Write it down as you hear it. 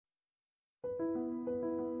ആ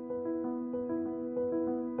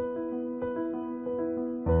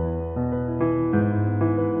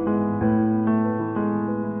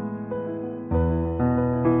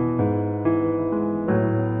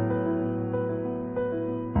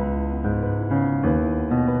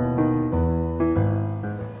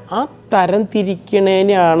തരം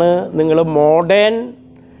തിരിക്കണേനെയാണ് നിങ്ങൾ modern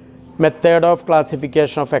method of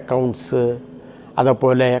classification of accounts,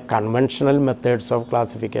 അതുപോലെ conventional methods of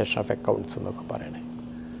classification of accounts എന്നൊക്കെ പറയണേ.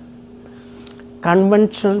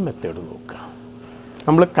 കൺവെൻഷണൽ മെത്തേഡ് നോക്കുക.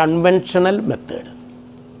 നമ്മൾ കൺവെൻഷണൽ മെത്തേഡ്,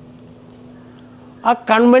 ആ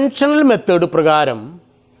കൺവെൻഷണൽ മെത്തേഡ് പ്രകാരം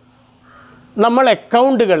നമ്മൾ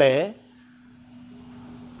അക്കൗണ്ടുകളെ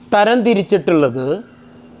തരം തിരിച്ചിട്ടുള്ളത്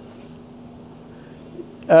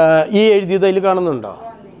ഈ എഴുതിയതിൽ കാണുന്നുണ്ടോ?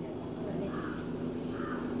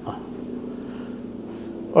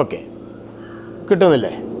 ഓക്കെ,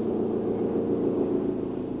 കിട്ടുന്നില്ലേ?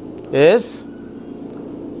 യെസ്.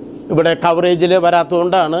 ഇവിടെ കവറേജിൽ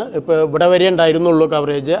വരാത്തതുകൊണ്ടാണ് ഇപ്പോൾ ഇവിടെ വരെ ഉണ്ടായിരുന്നുള്ളൂ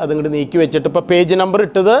കവറേജ്. അതിങ്ങോട്ട് നീക്കി വെച്ചിട്ട് ഇപ്പോൾ പേജ് നമ്പർ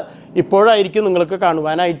ഇട്ടത് ഇപ്പോഴായിരിക്കും നിങ്ങൾക്ക്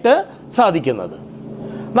കാണുവാനായിട്ട് സാധിക്കുന്നത്.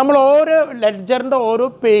 നമ്മൾ ഓരോ ലെഡ്ജറിൻ്റെ ഓരോ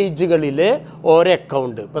പേജുകളിൽ ഓരോ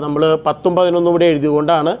അക്കൗണ്ട്, ഇപ്പോൾ നമ്മൾ 10ഉം 11ഉം ഇവിടെ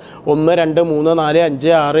എഴുതിക്കൊണ്ടാണ് 1, 2, 3, 4,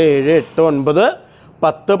 5, 6, 7, 8, 9,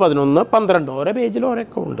 10, 11, 12 ഓരോ പേജിൽ ഓരോ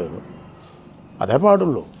അക്കൗണ്ട്. അതേ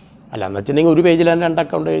പാടുള്ളൂ. അല്ലാന്ന് വെച്ചിട്ടുണ്ടെങ്കിൽ ഒരു പേജിൽ തന്നെ 2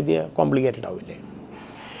 അക്കൗണ്ട് എഴുതിയ കോംപ്ലിക്കേറ്റഡ് ആവില്ലേ?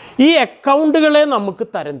 ഈ അക്കൗണ്ടുകളെ നമുക്ക്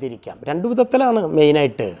തരംതിരിക്കാം. 2 വിധത്തിലാണ്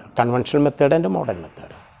മെയിനായിട്ട്, conventional method and modern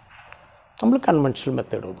method. നമ്മൾ കൺവെൻഷണൽ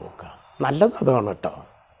മെത്തേഡ് നോക്കുക, നല്ലത് അതാണ് കേട്ടോ.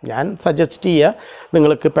 ഞാൻ സജസ്റ്റ് ചെയ്യുക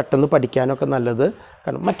നിങ്ങൾക്ക് പെട്ടെന്ന് പഠിക്കാനൊക്കെ നല്ലത്.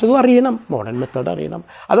 കാരണം മറ്റതും അറിയണം, മോഡേൺ മെത്തേഡ് അറിയണം.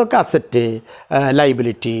 അതൊക്കെ അസറ്റ്,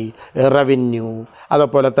 ലൈബിലിറ്റി, റവന്യൂ,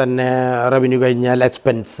 അതുപോലെ തന്നെ റവന്യൂ കഴിഞ്ഞാൽ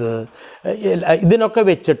എക്സ്പെൻസ്, ഇതിനൊക്കെ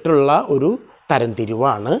വെച്ചിട്ടുള്ള ഒരു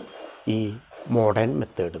തരംതിരിവാണ് ഈ മോഡേൺ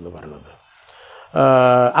മെത്തേഡ് എന്ന് പറയുന്നത്.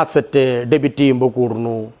 അസറ്റ് ഡെബിറ്റ് ചെയ്യുമ്പോൾ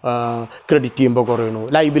കൂടുന്നു, ക്രെഡിറ്റ് ചെയ്യുമ്പോൾ കുറയുന്നു,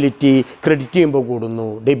 ലൈബിലിറ്റി ക്രെഡിറ്റ് ചെയ്യുമ്പോൾ കൂടുന്നു,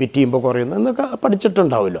 ഡെബിറ്റ് ചെയ്യുമ്പോൾ കുറയുന്നു എന്നൊക്കെ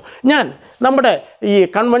പഠിച്ചിട്ടുണ്ടാവുമല്ലോ. ഞാൻ നമ്മുടെ ഈ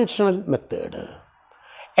കൺവെൻഷണൽ മെത്തേഡ്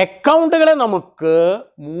അക്കൗണ്ടുകളെ നമുക്ക്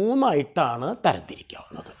 3ആയിട്ടാണ്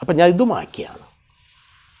തരംതിരിക്കാവുന്നത്. അപ്പം ഞാൻ ഇതുമാക്കിയാണ്.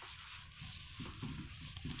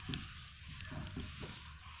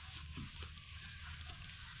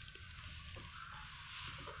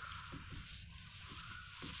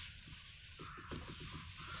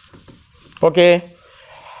 ഓക്കെ,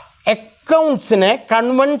 അക്കൗണ്ട്സിനെ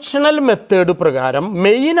കൺവെൻഷണൽ മെത്തേഡ് പ്രകാരം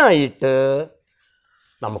മെയിനായിട്ട്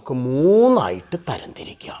നമുക്ക് 3ആയിട്ട്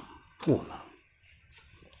തരംതിരിക്കാം. 3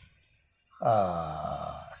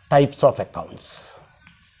 types of accounts.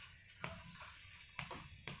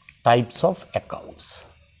 Types of accounts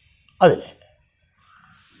അതിൽ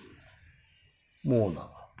 3.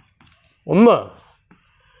 1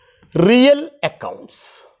 real accounts,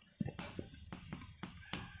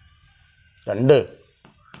 2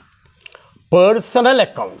 personal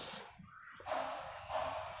accounts,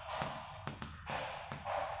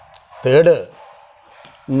 3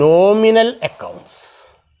 nominal accounts.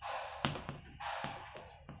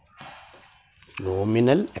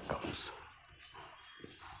 Nominal accounts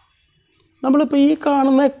നമ്മളിപ്പോൾ ഈ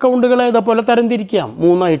കാണുന്ന അക്കൗണ്ടുകളെ ഇതേപോലെ തരംതിരിക്കാം,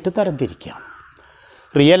 3ആയിട്ട് തരംതിരിക്കാം.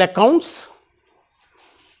 Real accounts,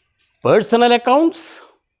 personal accounts,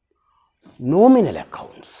 nominal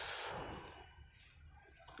accounts.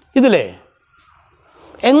 ഇതിലെ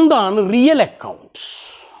എന്താണ് റിയൽ അക്കൗണ്ട്?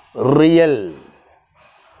 Real,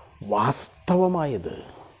 വാസ്തവമായത്,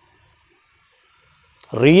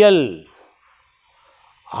 real.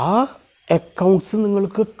 ആ അക്കൗണ്ട്സ്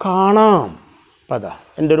നിങ്ങൾക്ക് കാണാം. അതാ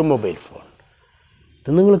എൻ്റെ ഒരു മൊബൈൽ ഫോൺ,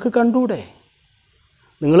 ഇത് നിങ്ങൾക്ക് കണ്ടുകൂടെ?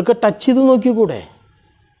 നിങ്ങൾക്ക് ടച്ച് ചെയ്ത് നോക്കിക്കൂടെ?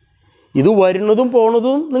 ഇത് വരുന്നതും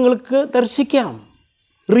പോണതും നിങ്ങൾക്ക് ദർശിക്കാം.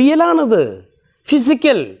 റിയലാണത്,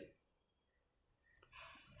 ഫിസിക്കൽ,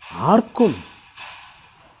 ആർക്കും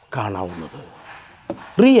കാണാവുന്നത്,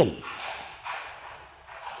 റിയൽ.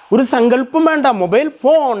 ഒരു സങ്കല്പം വേണ്ട. മൊബൈൽ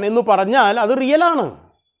ഫോൺ എന്ന് പറഞ്ഞാൽ അത് റിയലാണ്.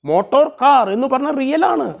 മോട്ടോർ കാർ എന്ന് പറഞ്ഞാൽ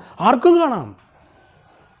റിയലാണ്, ആർക്കും കാണാം.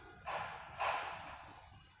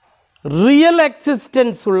 റിയൽ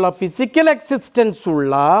എക്സിസ്റ്റൻസ് ഉള്ള, ഫിസിക്കൽ എക്സിസ്റ്റൻസ്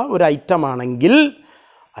ഉള്ള ഒരു ഐറ്റം ആണെങ്കിൽ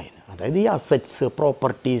അതായത് ഈ അസറ്റ്സ്,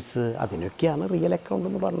 പ്രോപ്പർട്ടീസ്, അതിനൊക്കെയാണ് റിയൽ അക്കൗണ്ട്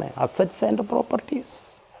എന്ന് പറഞ്ഞത്. Assets and properties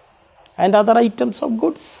and other items of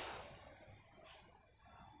goods,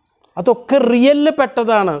 അതൊക്കെ റിയലിൽ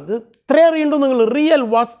പെട്ടതാണ്. ഇത് ഇത്രയും അറിയണ്ടു നിങ്ങൾ. റിയൽ,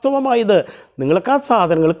 വാസ്തവമായത്. നിങ്ങൾക്ക് ആ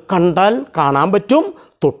സാധനങ്ങൾ കണ്ടാൽ കാണാൻ പറ്റും,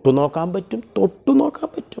 തൊട്ടു നോക്കാൻ പറ്റും.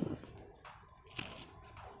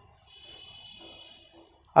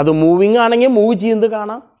 അത് മൂവിങ് ആണെങ്കിൽ മൂവ് ചെയ്യുന്നത്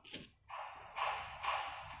കാണാം.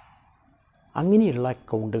 അങ്ങനെയുള്ള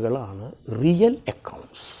അക്കൗണ്ടുകളാണ് റിയൽ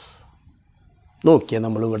അക്കൗണ്ട്സ്. നോക്കിയാൽ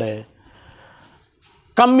നമ്മളിവിടെ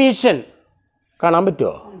കമ്മീഷൻ കാണാൻ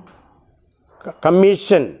പറ്റുമോ?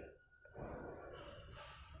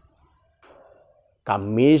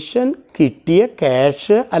 കമ്മീഷൻ കിട്ടിയ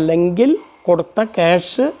ക്യാഷ് അല്ലെങ്കിൽ കൊടുത്ത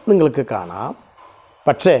ക്യാഷ് നിങ്ങൾക്ക് കാണാം.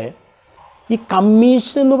 പക്ഷേ ഈ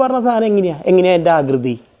കമ്മീഷൻ എന്ന് പറഞ്ഞ സാധനം എങ്ങനെയാണ് എൻ്റെ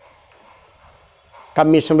ആകൃതി?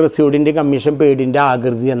 കമ്മീഷൻ റിസീവ്ഡിൻ്റെ കമ്മീഷൻ പെയ്ഡിൻ്റെ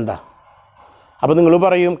ആകൃതി എന്താ? അപ്പോൾ നിങ്ങൾ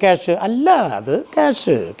പറയും ക്യാഷ് അല്ല, അത്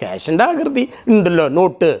ക്യാഷിൻ്റെ ആകൃതി ഉണ്ടല്ലോ,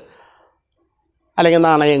 നോട്ട് അല്ലെങ്കിൽ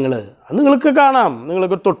നാണയങ്ങൾ, അത് നിങ്ങൾക്ക് കാണാം,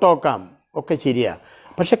 നിങ്ങൾക്ക് തൊട്ട് നോക്കാം, ഒക്കെ ശരിയാണ്.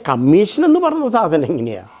 പക്ഷേ കമ്മീഷൻ എന്ന് പറഞ്ഞ സാധനം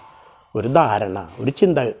എങ്ങനെയാണ്? ഒരു ധാരണ, ഒരു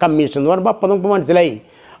ചിന്ത. കമ്മീഷൻ എന്ന് പറയുമ്പോൾ അപ്പം നമുക്ക് മനസ്സിലായി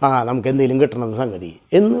നമുക്ക് എന്തെങ്കിലും കിട്ടണത് സംഗതി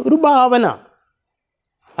എന്ന് ഒരു ഭാവന,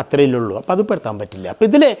 അത്രയല്ലേ ഉള്ളൂ. അപ്പോൾ അത് പെടുത്താൻ പറ്റില്ല. അപ്പോൾ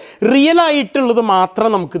ഇതിൽ റിയലായിട്ടുള്ളത് മാത്രം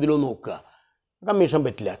നമുക്കിതിൽ നോക്കുക. കമ്മീഷൻ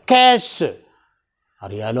പറ്റില്ല. ക്യാഷ്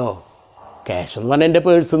അറിയാലോ, ക്യാഷ് എന്ന് പറഞ്ഞാൽ എൻ്റെ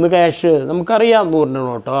പേഴ്സിൽ നിന്ന് ക്യാഷ് നമുക്കറിയാം. 100-ൻ്റെ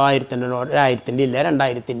നോട്ടോ 1000-ൻ്റെ നോട്ടോ, 1000-ൻ്റെ ഇല്ല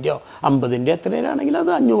 2000-ൻ്റെയോ 50-ൻ്റെ എത്ര രൂപയാണെങ്കിൽ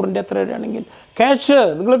അത് 500-ൻ്റെ എത്ര രൂപയാണെങ്കിൽ ക്യാഷ്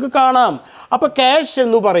നിങ്ങൾക്ക് കാണാം. അപ്പോൾ ക്യാഷ്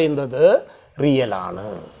എന്ന് പറയുന്നത് റിയലാണ്.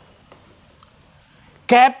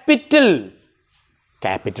 ക്യാപിറ്റൽ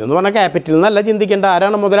എന്ന് പറഞ്ഞാൽ ക്യാപിറ്റൽ എന്നല്ല ചിന്തിക്കേണ്ട.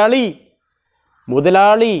 ആരാണ് മുതലാളി?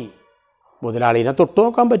 മുതലാളീനെ തൊട്ട്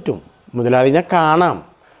നോക്കാൻ പറ്റും, മുതലാളീനെ കാണാം.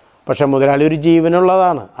 പക്ഷേ മുതലാളി ഒരു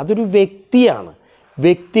ജീവനുള്ളതാണ്, അതൊരു വ്യക്തിയാണ്.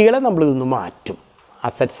 വ്യക്തികളെ നമ്മളിതൊന്ന് മാറ്റും.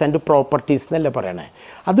 അസറ്റ്സ് ആൻഡ് പ്രോപ്പർട്ടീസ് എന്നല്ലേ പറയണേ.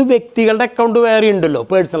 അത് വ്യക്തികളുടെ അക്കൗണ്ട് വേറെ ഉണ്ടല്ലോ,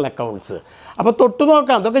 പേഴ്സണൽ അക്കൗണ്ട്സ്. അപ്പോൾ തൊട്ട്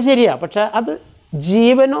നോക്കാം, അതൊക്കെ ശരിയാണ്. പക്ഷേ അത്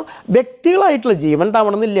ജീവനോ വ്യക്തികളായിട്ടുള്ള ജീവൻ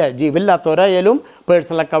ഉണ്ടാവണമെന്നില്ല. ജീവനില്ലാത്തവരായാലും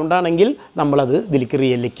പേഴ്സണൽ അക്കൗണ്ട് ആണെങ്കിൽ നമ്മളത് ഇതിലേക്ക്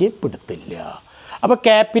റിയലിലേക്ക് പെടുത്തില്ല. അപ്പോൾ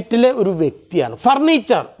ക്യാപിറ്റൽ ഒരു വ്യക്തിയാണ്.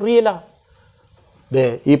 ഫർണിച്ചർ റിയലാ. ഇത്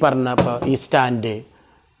ഈ പറഞ്ഞ ഇപ്പോൾ ഈ സ്റ്റാൻഡ്,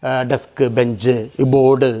 ഡെസ്ക്, ബെഞ്ച്, ഈ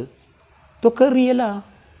ബോർഡ്, ഇതൊക്കെ റിയലാ.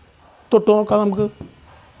 തൊട്ട് നോക്കാം, നമുക്ക്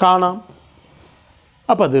കാണാം.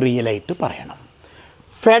 അപ്പോൾ അത് റിയലായിട്ട് പറയണം.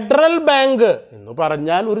 ഫെഡറൽ ബാങ്ക് എന്ന്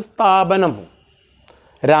പറഞ്ഞാൽ ഒരു സ്ഥാപനം.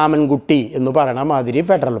 രാമൻകുട്ടി എന്ന് പറയണ മാതിരി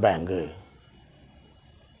ഫെഡറൽ ബാങ്ക്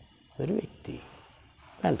അതൊരു വ്യക്തി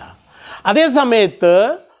വേണ്ട. അതേ സമയത്ത്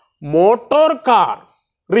മോട്ടോർ കാർ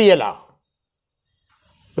റിയലാ.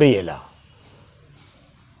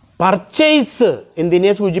 പർച്ചേസ്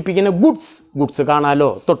എന്തിനെ സൂചിപ്പിക്കുന്ന? ഗുഡ്സ് കാണാലോ,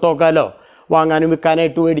 തൊട്ടോക്കാലോ. വാങ്ങാനും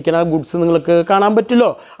വിൽക്കാനായിട്ട് മേടിക്കുന്ന ഗുഡ്സ് നിങ്ങൾക്ക് കാണാൻ പറ്റില്ലോ.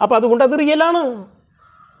 അപ്പോൾ അതുകൊണ്ട് അത് റിയലാണ്.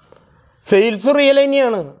 സെയിൽസ് റിയൽ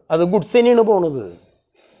തന്നെയാണ്, അത് ഗുഡ്സ് തന്നെയാണ് പോണത്.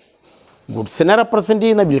 ഗുഡ്സിനെ റെപ്രസെൻ്റ്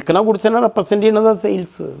ചെയ്യുന്ന, വിൽക്കുന്ന ഗുഡ്സിനെ റെപ്രസെൻ്റ് ചെയ്യുന്നത്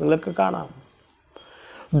സെയിൽസ് നിങ്ങൾക്ക് കാണാം.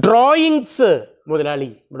 ഡ്രോയിങ്സ് ഇവിടെ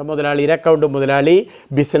മുതലാളിയുടെ അക്കൗണ്ട്. മുതലാളി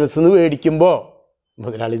ബിസിനസ്സിൽ നിന്ന് മേടിക്കുമ്പോൾ,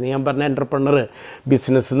 മുതലാളി എന്ന് ഞാൻ പറഞ്ഞ എൻ്റർപ്രണർ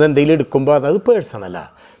ബിസിനസ്സിൽ നിന്ന് എന്തെങ്കിലും എടുക്കുമ്പോൾ അത്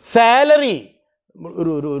പേഴ്സണലാണ്. സാലറി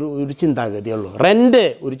ഒരു ചിന്താഗതിയുള്ളൂ. റെൻ്റ്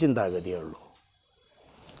ഒരു ചിന്താഗതിയുള്ളൂ.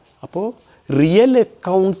 അപ്പോൾ റിയൽ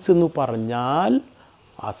അക്കൗണ്ട്സ് എന്ന് പറഞ്ഞാൽ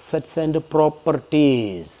അസറ്റ്സ് ആൻഡ്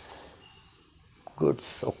പ്രോപ്പർട്ടീസ്,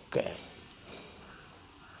 ഗുഡ്സ് ഒക്കെ.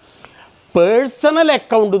 പേഴ്സണൽ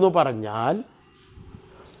അക്കൗണ്ട് എന്ന് പറഞ്ഞാൽ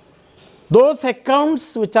those accounts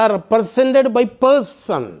which are represented by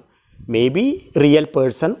person, maybe real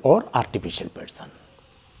person or artificial person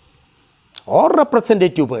or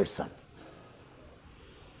representative person.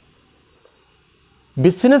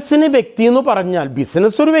 ബിസിനസ്സിന് വ്യക്തി എന്ന് പറഞ്ഞാൽ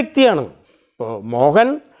ബിസിനസ് ഒരു വ്യക്തിയാണ്. ഇപ്പോൾ മോഹൻ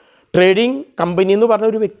ട്രേഡിംഗ് കമ്പനി എന്ന് പറഞ്ഞ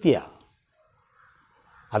ഒരു വ്യക്തിയാണ്.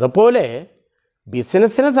 അതുപോലെ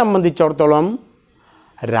ബിസിനസ്സിനെ സംബന്ധിച്ചിടത്തോളം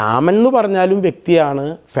രാമൻ എന്ന് പറഞ്ഞാലും വ്യക്തിയാണ്,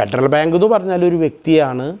 ഫെഡറൽ ബാങ്ക് എന്ന് പറഞ്ഞാലും ഒരു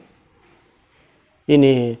വ്യക്തിയാണ്,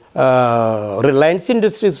 ഇനി റിലയൻസ്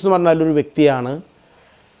ഇൻഡസ്ട്രീസ് എന്ന് പറഞ്ഞാലൊരു വ്യക്തിയാണ്.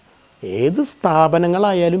 ഏത്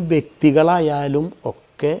സ്ഥാപനങ്ങളായാലും വ്യക്തികളായാലും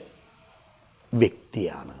ഒക്കെ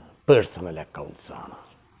വ്യക്തിയാണ്, പേഴ്സണൽ അക്കൗണ്ട്സാണ്.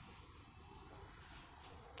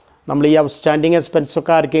 നമ്മൾ ഈ ഔട്ട്സ്റ്റാൻഡിങ്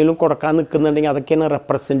എക്സ്പെൻസൊക്കെ ആർക്കെങ്കിലും കൊടുക്കാൻ നിൽക്കുന്നുണ്ടെങ്കിൽ അതൊക്കെയാണ്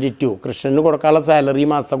റെപ്രസെൻറ്റേറ്റീവ്. കൃഷ്ണന് കൊടുക്കാനുള്ള സാലറി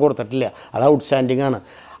മാസം കൊടുത്തിട്ടില്ല, അത് ഔട്ട്സ്റ്റാൻഡിങ് ആണ്.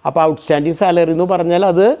 അപ്പോൾ ഔട്ട്സ്റ്റാൻഡിങ് സാലറി എന്ന് പറഞ്ഞാൽ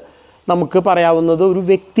അത് നമുക്ക് പറയാവുന്നത് ഒരു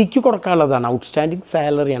വ്യക്തിക്ക് കൊടുക്കാനുള്ളതാണ്. ഔട്ട്സ്റ്റാൻഡിങ്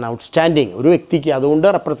സാലറിയാണ് ഔട്ട്സ്റ്റാൻഡിങ് ഒരു വ്യക്തിക്ക്. അതുകൊണ്ട്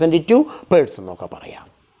റെപ്രസെൻറ്റേറ്റീവ് പേഴ്സൺ എന്നൊക്കെ പറയാം.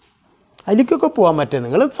 അതിലേക്കൊക്കെ പോകാൻ പറ്റും.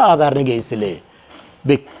 നിങ്ങൾ സാധാരണ കേസിൽ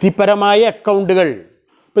വ്യക്തിപരമായ അക്കൗണ്ടുകൾ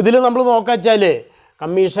ഇപ്പോൾ ഇതിൽ നമ്മൾ നോക്കുക വെച്ചാൽ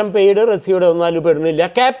കമ്മീഷൻ പെയ്ഡ്, റെസീവ്ഡ് ഒന്നും അതിൽ പെടുന്നില്ല.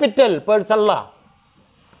 ക്യാപിറ്റൽ പേഴ്സണലാ.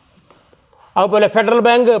 അതുപോലെ ഫെഡറൽ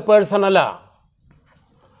ബാങ്ക് പേഴ്സണലാ.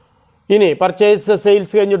 ഇനി പർച്ചേസ്,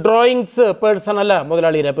 സെയിൽസ് കഴിഞ്ഞ് ഡ്രോയിങ്സ് പേഴ്സണലാ,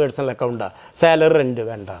 മുതലാളിയുടെ പേഴ്സണൽ അക്കൗണ്ടാണ്. സാലറി, റെൻറ്റ്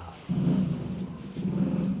വേണ്ട.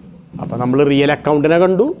 അപ്പോൾ നമ്മൾ റിയൽ അക്കൗണ്ടിനെ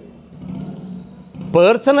കണ്ടു,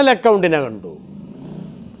 പേഴ്സണൽ അക്കൗണ്ടിനെ കണ്ടു.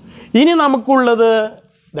 ഇനി നമുക്കുള്ളത്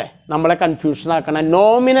നമ്മളെ കൺഫ്യൂഷൻ ആക്കണ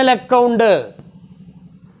നോമിനൽ അക്കൗണ്ട്.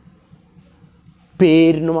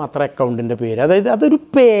 പേരിന് മാത്രം അക്കൗണ്ടിൻ്റെ പേര്, അതായത് അതൊരു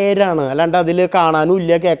പേരാണ്, അല്ലാണ്ട് അതിൽ കാണാനും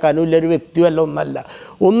ഇല്ല കേൾക്കാനും ഇല്ല, ഒരു വ്യക്തിയല്ല, ഒന്നല്ല.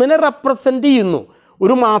 ഒന്നിനെ റെപ്രസെൻ്റ് ചെയ്യുന്നു.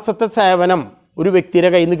 ഒരു മാസത്തെ സേവനം ഒരു വ്യക്തിയുടെ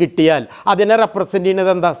കയ്യിൽ നിന്ന് കിട്ടിയാൽ അതിനെ റെപ്രസെൻ്റ് ചെയ്യുന്നത്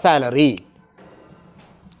എന്താ? സാലറി.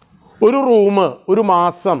 ഒരു റൂം ഒരു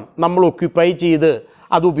മാസം നമ്മൾ ഒക്യുപ്പൈ ചെയ്ത്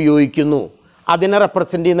അത് ഉപയോഗിക്കുന്നു, അതിനെ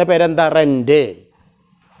റെപ്രസെൻ്റ് ചെയ്യുന്ന പേരെന്താ? റെൻ്റ്.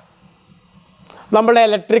 നമ്മുടെ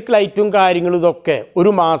ഇലക്ട്രിക് ലൈറ്റും കാര്യങ്ങളും ഇതൊക്കെ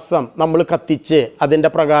ഒരു മാസം നമ്മൾ കത്തിച്ച് അതിൻ്റെ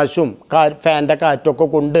പ്രകാശവും ഫാൻ്റെ കാറ്റൊക്കെ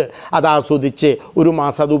കൊണ്ട് അത് ആസ്വദിച്ച് ഒരു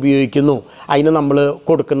മാസം അത് ഉപയോഗിക്കുന്നു. അതിന് നമ്മൾ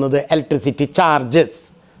കൊടുക്കുന്നത് ഇലക്ട്രിസിറ്റി ചാർജസ്.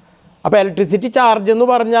 അപ്പോൾ ഇലക്ട്രിസിറ്റി ചാർജ് എന്ന്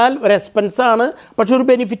പറഞ്ഞാൽ ഒരു എക്സ്പെൻസാണ്, പക്ഷെ ഒരു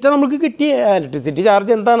ബെനിഫിറ്റ് നമുക്ക് കിട്ടിയ ഇലക്ട്രിസിറ്റി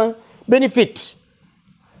ചാർജ് എന്താണ്? ബെനിഫിറ്റ്.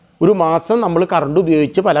 ഒരു മാസം നമ്മൾ കറണ്ട്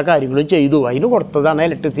ഉപയോഗിച്ച് പല കാര്യങ്ങളും ചെയ്തു, അതിന് കൊടുത്തതാണ്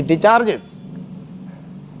ഇലക്ട്രിസിറ്റി ചാർജസ്.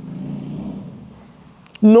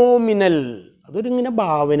 നോമിനൽ, അതൊരിങ്ങനെ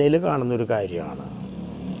ഭാവനയിൽ കാണുന്നൊരു കാര്യമാണ്.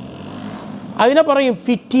 അതിനെ പറയും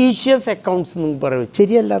ഫിറ്റീഷ്യസ് അക്കൗണ്ട്സ് എന്ന് പറയും.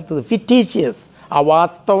 ശരിയല്ലാത്തത് ഫിറ്റീഷ്യസ്,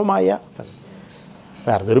 അവാസ്തവമായ.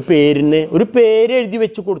 വേറെ ഒരു പേരിന് ഒരു പേര് എഴുതി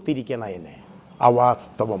വെച്ച് കൊടുത്തിരിക്കണം അതിനെ,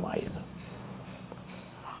 അവാസ്തവമായത്.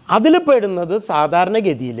 അതിൽ പെടുന്നത്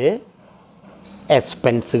സാധാരണഗതിയിൽ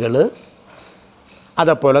എക്സ്പെൻസുകൾ,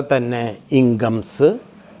 അതേപോലെ തന്നെ ഇൻകംസ്,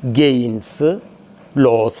 ഗെയിൻസ്,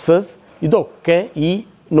 ലോസസ്, ഇതൊക്കെ ഈ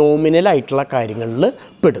നോമിനലായിട്ടുള്ള കാര്യങ്ങളിൽ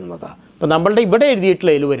പെടുന്നതാണ്. ഇപ്പോൾ നമ്മളുടെ ഇവിടെ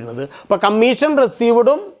എഴുതിയിട്ടുള്ളതിൽ വരുന്നത് ഇപ്പോൾ കമ്മീഷൻ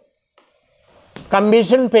റിസീവ്ഡും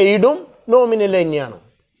കമ്മീഷൻ പെയ്ഡും നോമിനൽ തന്നെയാണ്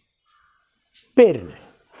പേരിന്.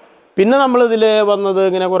 പിന്നെ നമ്മളിതിൽ വന്നത്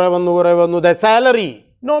ഇങ്ങനെ കുറേ വന്നു സാലറി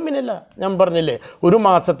നോമിനല്ല. ഞാൻ പറഞ്ഞില്ലേ, ഒരു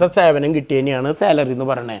മാസത്തെ സേവനം കിട്ടിയതിനെയാണ് സാലറി എന്ന്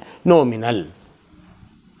പറയണത്, നോമിനൽ.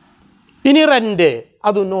 ഇനി റെൻ്റ്,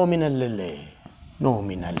 അത് നോമിനലല്ലേ?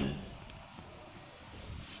 നോമിനൽ.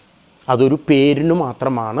 അതൊരു പേരിന്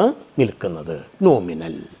മാത്രമാണ് നിൽക്കുന്നത്,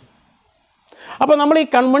 നോമിനൽ. അപ്പോൾ നമ്മൾ ഈ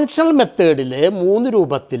കൺവെൻഷണൽ മെത്തേഡിൽ 3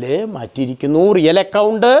 രൂപത്തിൽ മാറ്റിയിരിക്കുന്നു: real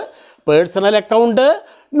account, personal account,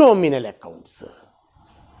 nominal accounts.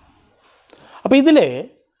 അപ്പോൾ ഇതിൽ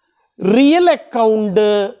റിയൽ അക്കൗണ്ട്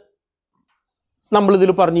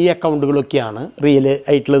നമ്മളിതിൽ പറഞ്ഞു, ഈ അക്കൗണ്ടുകളൊക്കെയാണ് റിയൽ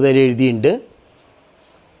ആയിട്ടുള്ളത് എഴുതിയിട്ടുണ്ട്.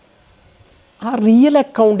 ആ റിയൽ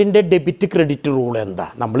അക്കൗണ്ടിൻ്റെ ഡെബിറ്റ് ക്രെഡിറ്റ് റൂൾ എന്താ?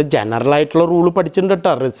 നമ്മൾ ജനറൽ ആയിട്ടുള്ള റൂൾ പഠിച്ചിട്ടുണ്ട്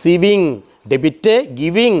കേട്ടോ. Receiving, debit,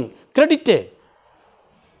 giving, credit.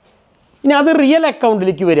 ഇനി അത് റിയൽ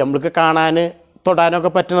അക്കൗണ്ടിലേക്ക് വരും, നമ്മൾക്ക് കാണാൻ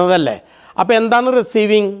തൊടാനൊക്കെ പറ്റുന്നതല്ലേ. അപ്പോൾ എന്താണ്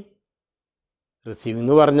റിസീവിങ്? റിസീവിങ്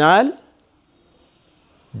എന്ന് പറഞ്ഞാൽ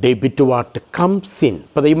ഡെബിറ്റ് വാട്ട് കംസ് ഇൻ.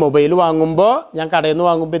 ഇപ്പോൾ ഈ മൊബൈൽ വാങ്ങുമ്പോൾ, ഞാൻ കടയിൽ നിന്ന്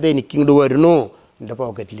വാങ്ങുമ്പോൾ ഇത് എനിക്കിങ്ങോട്ട് വരുന്നു, എൻ്റെ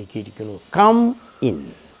പോക്കറ്റിലേക്ക് ഇരിക്കുന്നു, കം ഇൻ.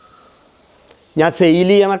 ഞാൻ സെയിൽ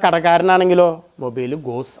ചെയ്യണ കടക്കാരനാണെങ്കിലോ മൊബൈൽ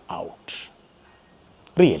ഗോസ് ഔട്ട്,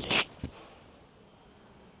 റിയൽ.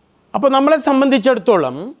 അപ്പോൾ നമ്മളെ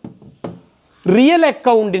സംബന്ധിച്ചിടത്തോളം റിയൽ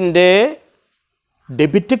അക്കൗണ്ടിൻ്റെ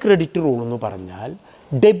ഡെബിറ്റ് ക്രെഡിറ്റ് റൂൾ എന്ന് പറഞ്ഞാൽ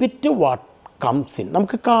ഡെബിറ്റ് വാട്ട് കംസ് ഇൻ.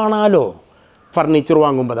 നമുക്ക് കാണാലോ, ഫർണിച്ചർ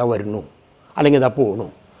വാങ്ങുമ്പോൾ അതാ വരുന്നു, അല്ലെങ്കിൽ ഇതാ പോകണു.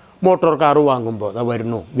 മോട്ടോർ കാർ വാങ്ങുമ്പോൾ അതാ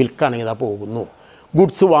വരുന്നു, വിൽക്കുകയാണെങ്കിൽ ഇതാ പോകുന്നു.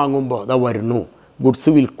 ഗുഡ്സ് വാങ്ങുമ്പോൾ അതാ വരുന്നു, ഗുഡ്സ്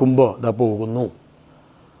വിൽക്കുമ്പോൾ ഇതാ പോകുന്നു.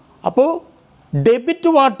 അപ്പോൾ ഡെബിറ്റ്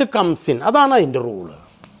വാട്ട് കംസ് ഇൻ, അതാണ് അതിൻ്റെ rule.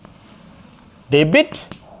 Debit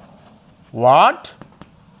what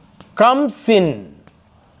comes in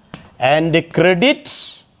and credit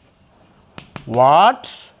what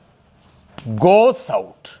goes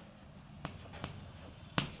out.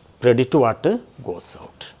 Credit what goes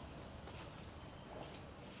out.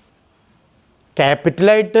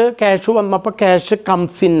 ക്യാപിറ്റലായിട്ട് cash വന്നപ്പോൾ ക്യാഷ്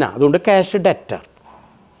കംസ് ഇന്ന, അതുകൊണ്ട് ക്യാഷ് ഡെറ്റർ.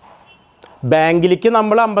 ബാങ്കിലേക്ക്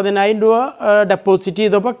നമ്മൾ 50,000 രൂപ ഡെപ്പോസിറ്റ്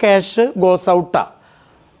ചെയ്തപ്പോൾ ക്യാഷ് ഗോസ് ഔട്ടാണ്,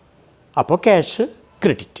 അപ്പോൾ ക്യാഷ്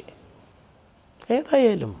ക്രെഡിറ്റ്.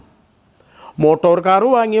 ഏതായാലും മോട്ടോർ കാറ്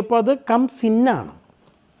വാങ്ങിയപ്പോൾ അത് കംസ് ഇന്നാണ്,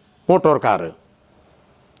 മോട്ടോർ കാറ്,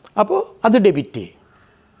 അപ്പോൾ അത് ഡെബിറ്റ്.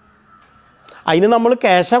 അതിന് നമ്മൾ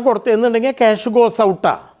ക്യാഷാണ് കൊടുത്തതെന്നുണ്ടെങ്കിൽ ക്യാഷ് ഗോസ്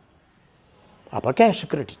ഔട്ടാണ്, അപ്പോൾ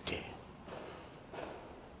ക്യാഷ് ക്രെഡിറ്റ്.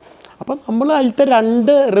 അപ്പം നമ്മൾ അതിലത്തെ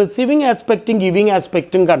 2 റിസീവിങ് ആസ്പെക്റ്റും ഗിവിങ്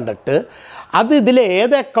ആസ്പെക്റ്റും കണ്ടിട്ട് അത് ഇതിൽ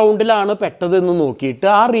ഏത് അക്കൗണ്ടിലാണ് പെട്ടതെന്ന് നോക്കിയിട്ട്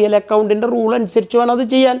ആ റിയൽ അക്കൗണ്ടിൻ്റെ റൂൾ അനുസരിച്ച് വേണം അത്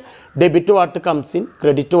ചെയ്യാൻ. Debit what comes in,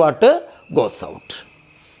 credit what goes out.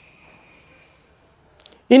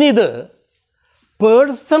 ഇനി ഇത്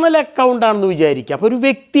പേഴ്സണൽ അക്കൗണ്ടാണെന്ന് വിചാരിക്കുക. അപ്പോൾ ഒരു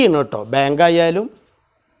വ്യക്തിയാണ് കേട്ടോ, ബാങ്ക് ആയാലും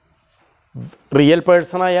റിയൽ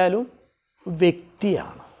പേഴ്സൺ ആയാലും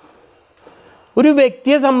വ്യക്തിയാണ്. ഒരു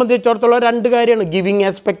വ്യക്തിയെ സംബന്ധിച്ചിടത്തോളം 2 കാര്യമാണ്, ഗിവിങ്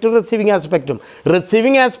ആസ്പെക്റ്റും റിസീവിങ് ആസ്പെക്റ്റും.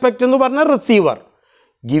 റിസീവിങ് ആസ്പെക്റ്റ് എന്ന് പറഞ്ഞാൽ റിസീവർ,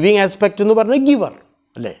 ഗിവിങ് ആസ്പെക്റ്റ് എന്ന് പറഞ്ഞാൽ ഗിവർ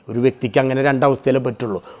അല്ലേ. ഒരു വ്യക്തിക്ക് അങ്ങനെ 2 അവസ്ഥയിലേ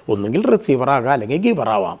പറ്റുള്ളൂ, ഒന്നുകിൽ റിസീവർ ആകാം അല്ലെങ്കിൽ ഗിവർ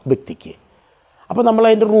ആവാം വ്യക്തിക്ക്. അപ്പോൾ നമ്മൾ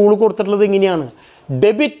അതിൻ്റെ റൂൾ കൊടുത്തിട്ടുള്ളത് ഇങ്ങനെയാണ്: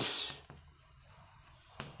 debit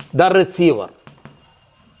the receiver,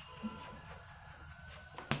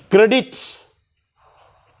 credit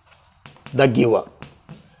the giver,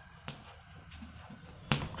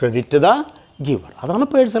 credit the giver. അതാണ്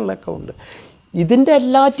പേഴ്സണൽ അക്കൗണ്ട്. ഇതിൻ്റെ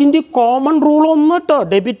എല്ലാറ്റിൻ്റെയും കോമൺ റൂൾ ഒന്ന് കേട്ടോ,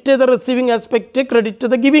 debit the receiving aspect, credit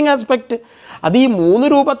the giving aspect. അത് ഈ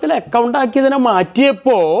 3 രൂപത്തിൽ അക്കൗണ്ട് ആക്കിയതിനെ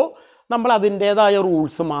മാറ്റിയപ്പോൾ നമ്മൾ അതിൻ്റേതായ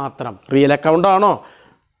റൂൾസ് മാത്രം. റിയൽ അക്കൗണ്ട് ആണോ,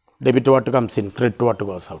 debit what comes in, credit what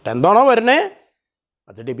goes out. എന്താണോ വരണേ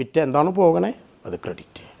അത് ഡെബിറ്റ്, എന്താണോ പോകണേ അത്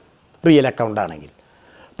ക്രെഡിറ്റ്. റിയൽ അക്കൗണ്ട് ആണെങ്കിൽ.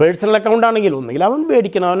 പേഴ്സണൽ അക്കൗണ്ട് ആണെങ്കിൽ ഒന്നുകിൽ അവൻ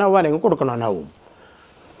മേടിക്കണവനാവും അല്ലെങ്കിൽ കൊടുക്കണവനാവും.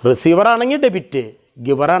 റിസീവർ ആണെങ്കിൽ ഡെബിറ്റ്,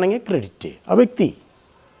 ഗിവർ ആണെങ്കിൽ ക്രെഡിറ്റ്, ആ വ്യക്തി.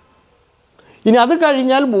 ഇനി അത്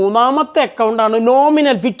കഴിഞ്ഞാൽ മൂന്നാമത്തെ അക്കൗണ്ടാണ്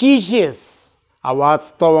നോമിനൽ, ഫിറ്റീഷ്യസ്,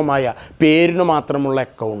 അവാസ്തവമായ പേരിന് മാത്രമുള്ള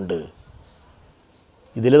അക്കൗണ്ട്.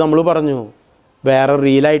 ഇതിൽ നമ്മൾ പറഞ്ഞു വേറെ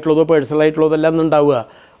റിയലായിട്ടുള്ളതോ പേഴ്സണലായിട്ടുള്ളതോ എല്ലാം ഉണ്ടാവുക.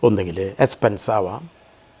 ഒന്നുകിൽ എക്സ്പെൻസ് ആവാം,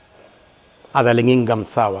 അതല്ലെങ്കിൽ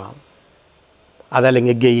ഇൻകംസ് ആവാം,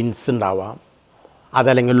 അതല്ലെങ്കിൽ ഗെയിൻസ് ഉണ്ടാവാം,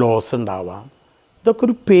 അതല്ലെങ്കിൽ ലോസ് ഉണ്ടാവാം. ഇതൊക്കെ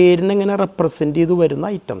ഒരു പേരിനെങ്ങനെ റെപ്രസെൻ്റ് ചെയ്ത് വരുന്ന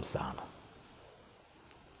ഐറ്റംസാണ്.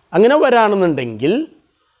 അങ്ങനെ വരാണെന്നുണ്ടെങ്കിൽ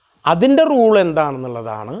അതിൻ്റെ റൂൾ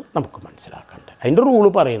എന്താണെന്നുള്ളതാണ് നമുക്ക് മനസ്സിലാക്കേണ്ടത്. അതിൻ്റെ റൂള്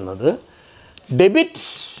പറയുന്നത് debit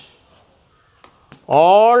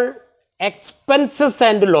all expenses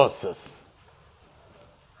and losses,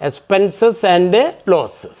 expenses and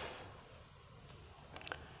losses.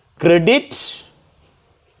 Credit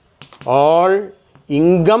all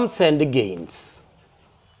incomes and gains,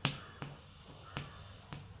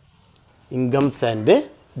 incomes and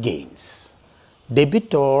gains.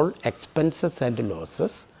 Debit all expenses and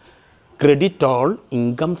losses, credit all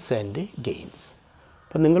incomes and gains.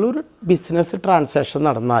 അപ്പം നിങ്ങളൊരു ബിസിനസ് ട്രാൻസാക്ഷൻ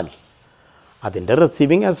നടന്നാൽ അതിൻ്റെ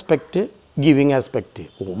റിസീവിങ് ആസ്പെക്റ്റ്, ഗിവിങ് ആസ്പെക്റ്റ്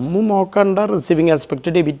ഒന്നും നോക്കണ്ട. Receiving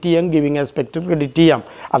aspect debit ചെയ്യാം, giving aspect credit ചെയ്യാം.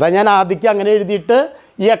 അതാണ് ഞാൻ ആദ്യം അങ്ങനെ എഴുതിയിട്ട്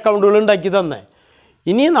ഈ അക്കൗണ്ടുകൾ ഉണ്ടാക്കി തന്നെ.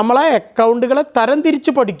 ഇനി നമ്മളെ അക്കൗണ്ടുകളെ തരം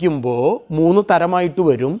തിരിച്ച് പഠിക്കുമ്പോൾ 3 തരമായിട്ട്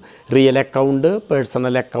വരും. Real account,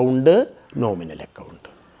 personal account, nominal account.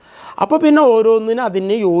 അപ്പോൾ പിന്നെ ഓരോന്നിനും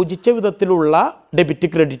അതിന് യോജിച്ച വിധത്തിലുള്ള ഡെബിറ്റ്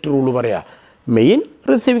ക്രെഡിറ്റ് റൂള് പറയാം. Main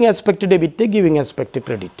receiving aspect debit, giving aspect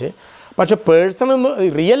credit. പക്ഷേ പേഴ്സണൽ എന്ന്,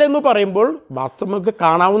 റിയൽ എന്ന് പറയുമ്പോൾ വാസ്തവം നമുക്ക്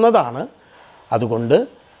കാണാവുന്നതാണ്. അതുകൊണ്ട്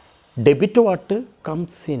debit what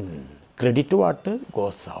comes in, credit what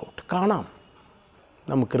goes out കാണാം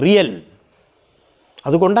നമുക്ക് റിയൽ.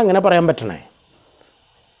 അതുകൊണ്ട് അങ്ങനെ പറയാൻ പറ്റണേ.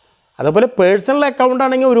 അതുപോലെ പേഴ്സണൽ അക്കൗണ്ട്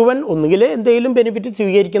ആണെങ്കിൽ ഒരുവൻ ഒന്നുകിൽ എന്തെങ്കിലും ബെനിഫിറ്റ്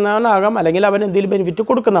സ്വീകരിക്കുന്നവനാകാം, അല്ലെങ്കിൽ അവൻ എന്തെങ്കിലും ബെനിഫിറ്റ്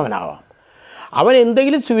കൊടുക്കുന്നവനാവാം. അവൻ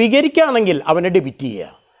എന്തെങ്കിലും സ്വീകരിക്കുകയാണെങ്കിൽ അവനെ ഡെബിറ്റ്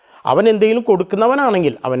ചെയ്യുക, അവൻ എന്തെങ്കിലും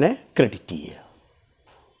കൊടുക്കുന്നവനാണെങ്കിൽ അവനെ ക്രെഡിറ്റ് ചെയ്യുക.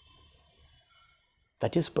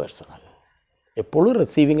 That is personal. എപ്പോഴും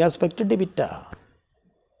റിസീവിങ് ആസ്പെക്റ്റ് ഡെബിറ്റാണ്.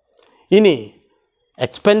 ഇനി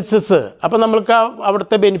എക്സ്പെൻസസ്, അപ്പോൾ നമ്മൾക്ക്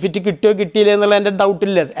അവിടുത്തെ ബെനിഫിറ്റ് കിട്ടിയോ കിട്ടിയില്ല എന്നുള്ളതിൻ്റെ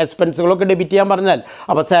ഡൗട്ടില്ല. എക്സ്പെൻസുകളൊക്കെ ഡെബിറ്റ് ചെയ്യാൻ പറഞ്ഞാൽ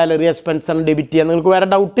അപ്പോൾ സാലറി എക്സ്പെൻസാണ് ഡെബിറ്റ് ചെയ്യാൻ നിങ്ങൾക്ക് വേറെ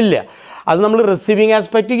ഡൗട്ടില്ല. അത് നമ്മൾ റിസീവിങ്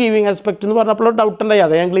ആസ്പെക്റ്റ്, ഗിവിങ് ആസ്പെക്റ്റ് എന്ന് പറഞ്ഞപ്പോൾ ഡൗട്ട് ഉണ്ടായി.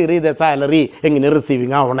 അത് ഞാൻ ക്ലിയർ ചെയ്തത്. സാലറി എങ്ങനെ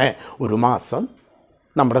റിസീവിങ് ആവണേ? ഒരു മാസം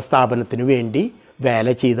നമ്മുടെ സ്ഥാപനത്തിന് വേണ്ടി വേല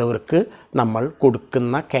ചെയ്തവർക്ക് നമ്മൾ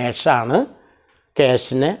കൊടുക്കുന്ന ക്യാഷാണ്.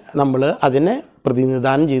 ക്യാഷിനെ നമ്മൾ അതിനെ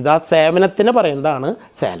പ്രതിനിധാനം ചെയ്ത് ആ സേവനത്തിന് പറയുന്നതാണ്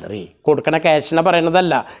സാലറി. കൊടുക്കണ ക്യാഷിനെ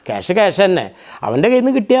പറയുന്നതല്ല. ക്യാഷ് തന്നെ. അവൻ്റെ കയ്യിൽ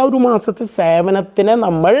നിന്ന് കിട്ടിയ ഒരു മാസത്തെ സേവനത്തിനെ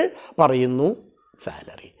നമ്മൾ പറയുന്നു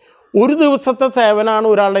സാലറി. ഒരു ദിവസത്തെ സേവനമാണ്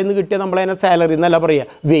ഒരാളുടെ നിന്ന് കിട്ടിയത്, നമ്മളതിനെ സാലറി എന്നല്ല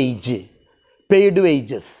പറയുക. Wage, paid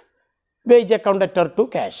wages, wage account അറ്റർ to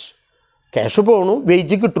cash. Cash പോണു,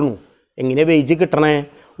 വേജ് കിട്ടണു. എങ്ങനെ വേജ് കിട്ടണേ?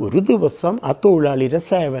 ഒരു ദിവസം ആ തൊഴിലാളിയുടെ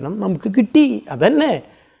സേവനം നമുക്ക് കിട്ടി, അതന്നെ.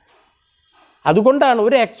 അതുകൊണ്ടാണ്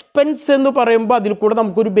ഒരു എക്സ്പെൻസ് എന്ന് പറയുമ്പോൾ അതിൽ കൂടെ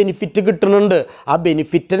നമുക്കൊരു ബെനിഫിറ്റ് കിട്ടുന്നുണ്ട്. ആ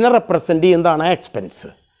ബെനിഫിറ്റിനെ റെപ്രസെൻ്റ് ചെയ്യുന്നതാണ് ആ എക്സ്പെൻസ്.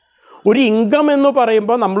 ഒരു ഇൻകം എന്ന്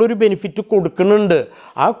പറയുമ്പോൾ നമ്മളൊരു ബെനിഫിറ്റ് കൊടുക്കുന്നുണ്ട്.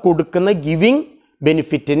 ആ കൊടുക്കുന്ന ഗിവിങ്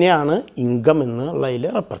ബെനിഫിറ്റിനെയാണ് ഇൻകം എന്നുള്ളതിൽ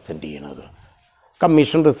റെപ്രസെൻ്റ് ചെയ്യണത്.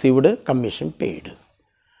 Commission received, commission paid.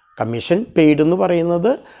 Commission paid എന്ന്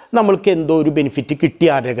പറയുന്നത് നമ്മൾക്ക് എന്തോ ഒരു ബെനിഫിറ്റ് കിട്ടി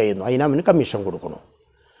ആരുടെ കയ്യിൽ നിന്ന്, അതിനവന് കമ്മീഷൻ കൊടുക്കണം.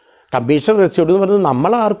 കമ്മീഷൻ റിസീവ്ഡ് എന്ന് പറയുന്നത്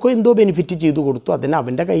നമ്മൾ ആർക്കോ എന്തോ ബെനിഫിറ്റ് ചെയ്ത് കൊടുത്തു, അതിന്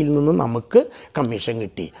അവൻ്റെ കയ്യിൽ നിന്ന് നമുക്ക് കമ്മീഷൻ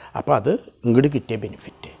കിട്ടി. അപ്പോൾ അത് ഇങ്ങോട്ട് കിട്ടിയ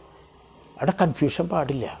ബെനിഫിറ്റ്. അവിടെ കൺഫ്യൂഷൻ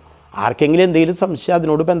പാടില്ല. ആർക്കെങ്കിലും എന്തെങ്കിലും സംശയം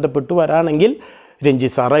അതിനോട് ബന്ധപ്പെട്ട് വരാണെങ്കിൽ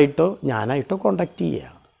രഞ്ജി സാറായിട്ടോ ഞാനായിട്ടോ കോൺടാക്റ്റ്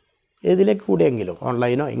ചെയ്യുക. ഏതിലേക്ക് കൂടെയെങ്കിലും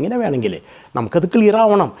ഓൺലൈനോ എങ്ങനെ വേണമെങ്കിൽ നമുക്കത് ക്ലിയർ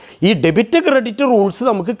ആവണം. ഈ ഡെബിറ്റ് ക്രെഡിറ്റ് റൂൾസ്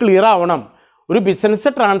നമുക്ക് ക്ലിയർ ആവണം. ഒരു ബിസിനസ്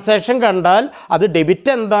ട്രാൻസാക്ഷൻ കണ്ടാൽ അത് ഡെബിറ്റ്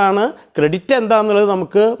എന്താണ്, ക്രെഡിറ്റ് എന്താണെന്നുള്ളത്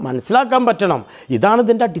നമുക്ക് മനസ്സിലാക്കാൻ പറ്റണം. ഇതാണ്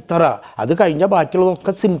ഇതിൻ്റെ അടിത്തറ. അത് കഴിഞ്ഞാൽ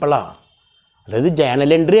ബാക്കിയുള്ളതൊക്കെ സിമ്പിളാണ്. അതായത് ജേണൽ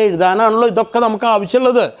എൻട്രി എഴുതാനാണല്ലോ ഇതൊക്കെ നമുക്ക്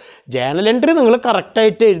ആവശ്യമുള്ളത്. ജേണൽ എൻട്രി നിങ്ങൾ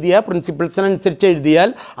കറക്റ്റായിട്ട് എഴുതിയാൽ, പ്രിൻസിപ്പിൾസിനനുസരിച്ച്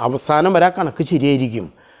എഴുതിയാൽ അവസാനം വരെ കണക്ക് ശരിയായിരിക്കും.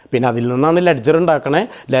 പിന്നെ അതിൽ നിന്നാണ് ലെഡ്ജർ ഉണ്ടാക്കണേ,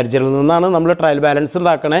 ലെഡ്ജറിൽ നിന്നാണ് നമ്മൾ ട്രയൽ ബാലൻസ്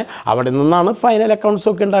ഉണ്ടാക്കണേ, അവിടെ നിന്നാണ് ഫൈനൽ അക്കൗണ്ട്സ്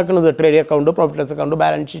ഒക്കെ ഉണ്ടാക്കുന്നത്. Trading account, profit loss account,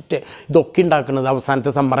 balance sheet, ഇതൊക്കെ ഉണ്ടാക്കുന്നത്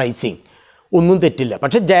അവസാനത്തെ സമ്മറൈസിങ്. ഒന്നും തെറ്റില്ല.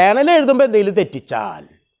 പക്ഷെ ജേണൽ എഴുതുമ്പോൾ എന്തെങ്കിലും തെറ്റിച്ചാൽ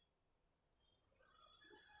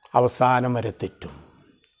അവസാനം വരെ തെറ്റും.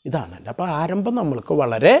 ഇതാണ്. അപ്പോൾ ആരംഭം നമ്മൾക്ക്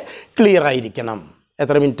വളരെ ക്ലിയർ ആയിരിക്കണം.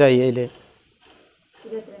 എത്ര മിനിറ്റായി അതിൽ?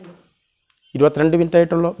 22 മിനിറ്റ്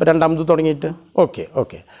ആയിട്ടുള്ളൂ രണ്ടാമത് തുടങ്ങിയിട്ട്.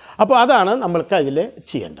 ഓക്കെ. അപ്പോൾ അതാണ് നമ്മൾക്ക് അതിൽ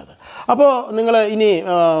ചെയ്യേണ്ടത്. അപ്പോൾ നിങ്ങൾ ഇനി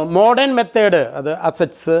മോഡേൺ മെത്തേഡ്, അത്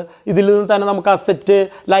അസറ്റ്സ്, ഇതിൽ നിന്ന് തന്നെ നമുക്ക് അസറ്റ്,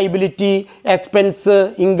 ലൈബിലിറ്റി, എക്സ്പെൻസ്,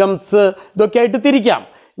 ഇൻകംസ് ഇതൊക്കെ ആയിട്ട് തിരിക്കാം.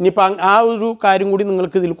 ഇനിയിപ്പോൾ ആ ഒരു കാര്യം കൂടി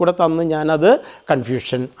നിങ്ങൾക്ക് ഇതിൽ കൂടെ തന്ന് ഞാനത്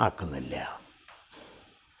കൺഫ്യൂഷൻ ആക്കുന്നില്ല.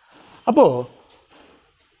 അപ്പോൾ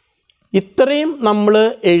ഇത്രയും നമ്മൾ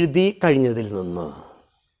എഴുതി കഴിഞ്ഞതിൽ നിന്ന്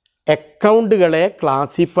അക്കൗണ്ടുകളെ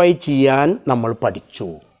ക്ലാസിഫൈ ചെയ്യാൻ നമ്മൾ പഠിച്ചു.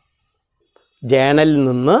 ജേണലിൽ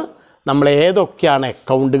നിന്ന് നമ്മൾ ഏതൊക്കെയാണ്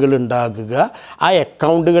അക്കൗണ്ടുകൾ ഉണ്ടാകുക, ആ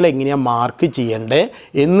അക്കൗണ്ടുകൾ എങ്ങനെയാണ് മാർക്ക് ചെയ്യേണ്ടത്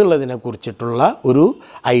എന്നുള്ളതിനെ കുറിച്ചിട്ടുള്ള ഒരു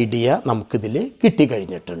ഐഡിയ നമുക്കിതിൽ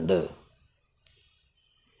കിട്ടിക്കഴിഞ്ഞിട്ടുണ്ട്.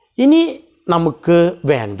 ഇനി നമുക്ക്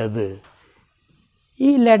വേണ്ടത് ഈ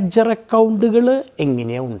ലെഡ്ജർ അക്കൗണ്ടുകൾ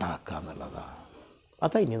എങ്ങനെയാണ് ഉണ്ടാക്കുക എന്നുള്ളതാണ്.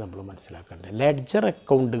 അതാണ് ഇനി നമ്മൾ മനസ്സിലാക്കേണ്ടത്. ലെഡ്ജർ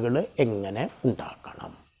അക്കൗണ്ടുകൾ എങ്ങനെ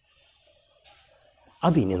ഉണ്ടാക്കണം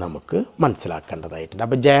അതിനി നമുക്ക് മനസ്സിലാക്കേണ്ടതായിട്ടുണ്ട്.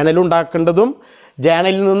 അപ്പോൾ ജേണൽ ഉണ്ടാക്കേണ്ടതും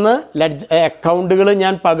ജേണലിൽ നിന്ന് അക്കൗണ്ടുകൾ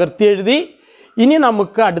ഞാൻ പകർത്തി എഴുതി. ഇനി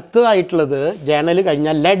നമുക്ക് അടുത്തതായിട്ടുള്ളത് ജേണൽ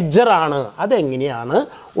കഴിഞ്ഞാൽ ലെഡ്ജറാണ്. അതെങ്ങനെയാണ്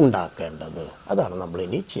ഉണ്ടാക്കേണ്ടത് അതാണ്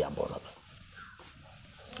നമ്മളിനി ചെയ്യാൻ പോകുന്നത്.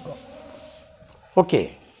 Okay,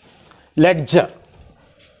 ledger.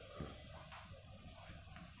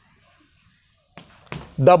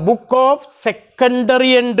 The book of secondary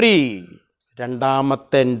entry,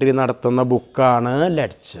 രണ്ടാമത്തെ എൻട്രി നടത്തുന്ന ബുക്കാണ്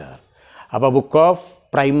ലെഡ്ജർ. അപ്പോൾ ബുക്ക് ഓഫ്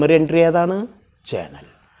പ്രൈമറി എൻട്രി ഏതാണ്? Journal.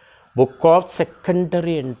 Book of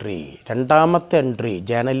secondary entry, രണ്ടാമത്തെ എൻട്രി,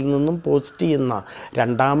 ജേണലിൽ നിന്നും പോസ്റ്റ് ചെയ്യുന്ന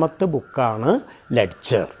രണ്ടാമത്തെ ബുക്കാണ്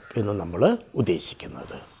ലെഡ്ജർ എന്ന് നമ്മൾ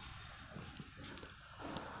ഉദ്ദേശിക്കുന്നത്.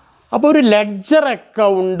 അപ്പോൾ ഒരു ലെഡ്ജർ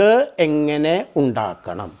അക്കൗണ്ട് എങ്ങനെ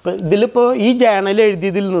ഉണ്ടാക്കണം? ഇപ്പോൾ ഇതിലിപ്പോൾ ഈ ജേണൽ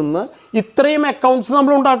എഴുതിയതിൽ നിന്ന് ഇത്രയും അക്കൗണ്ട്സ്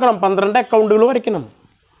നമ്മൾ ഉണ്ടാക്കണം. 12 അക്കൗണ്ടുകൾ വരയ്ക്കണം.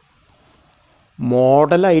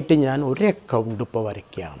 മോഡലായിട്ട് ഞാൻ ഒരു അക്കൗണ്ട് ഇപ്പോൾ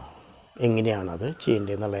വരയ്ക്കുകയാണ്. എങ്ങനെയാണത്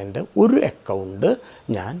ചെയ്യേണ്ടതെന്നുള്ളതിൻ്റെ ഒരു അക്കൗണ്ട്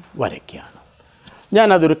ഞാൻ വരയ്ക്കുകയാണ്.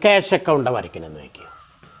 ഞാനതൊരു ക്യാഷ് അക്കൗണ്ടാണ് വരയ്ക്കണമെന്ന് വയ്ക്കുക.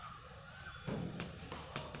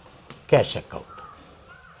 Cash account.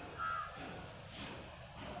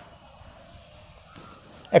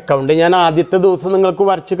 അക്കൗണ്ട് ഞാൻ ആദ്യത്തെ ദിവസം നിങ്ങൾക്ക്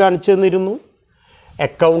വരച്ച് കാണിച്ചു തന്നിരുന്നു.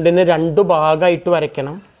 അക്കൗണ്ടിന് 2 ഭാഗമായിട്ട്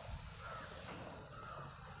വരയ്ക്കണം.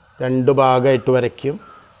 2 ഭാഗമായിട്ട് വരയ്ക്കും.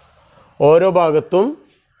 ഓരോ ഭാഗത്തും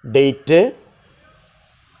date,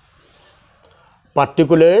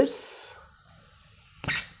 particulars,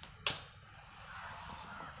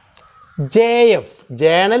 JF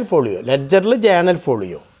journal folio, ലെഡ്ജറിൽ journal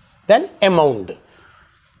folio, then amount.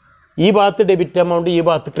 ഈ ഭാഗത്ത് ഡെബിറ്റ് എമൗണ്ട്, ഈ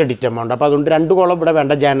ഭാഗത്ത് ക്രെഡിറ്റ് എമൗണ്ട്. അപ്പോൾ അതുകൊണ്ട് 2 കോളം ഇവിടെ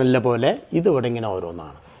വേണ്ട ജേണലിലെ പോലെ. ഇത് ഇവിടെ ഇങ്ങനെ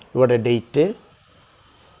ഓരോന്നാണ്. ഇവിടെ ഡേറ്റ്,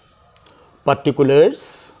 പർട്ടിക്കുലേഴ്സ്,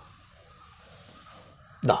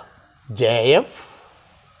 JF,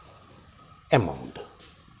 എമൗണ്ട്.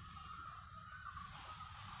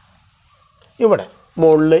 ഇവിടെ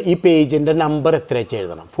മുകളിൽ ഈ പേജിൻ്റെ നമ്പർ എത്ര വെച്ച്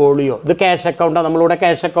എഴുതണം. ഫോളിയോ, ഇത് ക്യാഷ് അക്കൗണ്ടാണ്. നമ്മളിവിടെ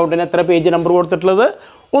ക്യാഷ് അക്കൗണ്ടിന് എത്ര പേജ് നമ്പർ കൊടുത്തിട്ടുള്ളത്?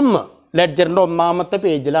 1. ലെഡ്ജറിൻ്റെ 1ാമത്തെ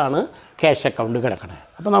പേജിലാണ് ക്യാഷ് അക്കൗണ്ട് കിടക്കണത്.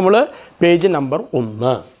 അപ്പോൾ നമ്മൾ പേജ് നമ്പർ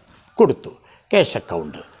 1 കൊടുത്തു, ക്യാഷ്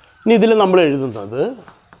അക്കൗണ്ട്. ഇനി ഇതിൽ നമ്മൾ എഴുതുന്നത്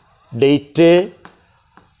date,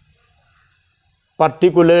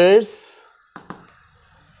 particulars,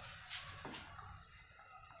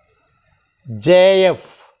 JF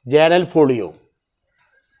journal folio,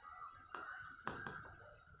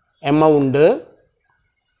 amount,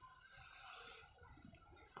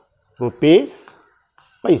 rupees,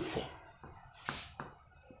 പൈസ.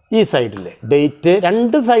 ഈ സൈഡിൽ ഡേറ്റ്,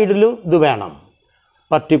 2 സൈഡിലും ഇത് വേണം.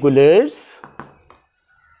 പർട്ടിക്കുലേഴ്സ്,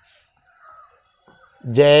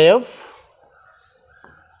 JF,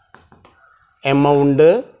 എമൗണ്ട്,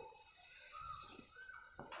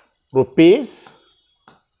 റുപ്പീസ്,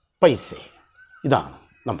 പൈസ. ഇതാണ്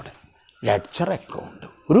നമ്മുടെ ലെഡ്ജർ അക്കൗണ്ട്.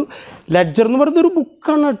 ഒരു ലെഡ്ജർ എന്ന് പറയുന്നത് ഒരു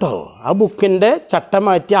ബുക്കാണ് കേട്ടോ. ആ ബുക്കിൻ്റെ ചട്ട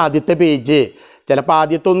മാറ്റി ആദ്യത്തെ പേജ്, ചിലപ്പോൾ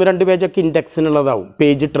ആദ്യത്തെ 1-2 പേജൊക്കെ ഇൻഡെക്സിനുള്ളതാവും,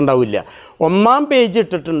 പേജ് ഇട്ടുണ്ടാവില്ല. 1ാം പേജ്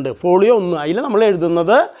ഇട്ടിട്ടുണ്ട്, ഫോളിയോ 1. അതിൽ നമ്മൾ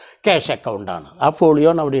എഴുതുന്നത് ക്യാഷ് അക്കൗണ്ടാണ്. ആ ഫോളിയോ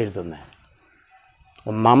ആണ് അവിടെ എഴുതുന്നത്.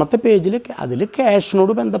 1ാമത്തെ പേജിൽ അതിൽ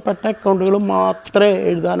ക്യാഷിനോട് ബന്ധപ്പെട്ട അക്കൗണ്ടുകൾ മാത്രമേ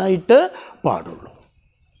എഴുതാനായിട്ട് പാടുള്ളൂ.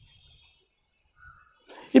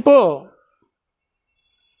 ഇപ്പോൾ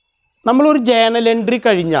നമ്മളൊരു ജേണൽ എൻട്രി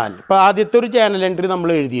കഴിഞ്ഞാൽ, ഇപ്പോൾ ആദ്യത്തെ ഒരു ജേണൽ എൻട്രി നമ്മൾ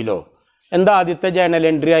എഴുതിയല്ലോ. എന്താ ആദ്യത്തെ ജേണൽ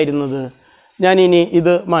എൻട്രി ആയിരുന്നത്? ഞാനിനി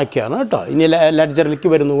ഇത് മാറ്റിയാണ് കേട്ടോ. ഇനി ലെഡ്ജറിലേക്ക്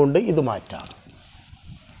വരുന്നതുകൊണ്ട് ഇത് മാറ്റാണ്.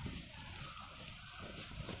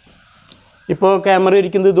 ഇപ്പോൾ ക്യാമറ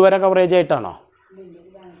ഇരിക്കുന്നത് ഇതുവരെ കവറേജ് ആയിട്ടാണോ?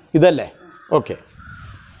 ഇതല്ലേ? Okay,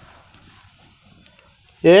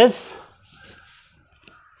 yes.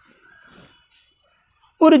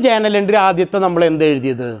 ഒരു ജേണൽ എൻട്രി ആദ്യത്തെ നമ്മൾ എന്ത്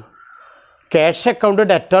എഴുതിയത്? Cash account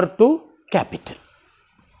debtor to capital.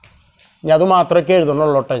 ഇനി അത് മാത്രമൊക്കെ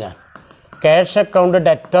എഴുതണുള്ളൂ കേട്ടോ. ഞാൻ Cash account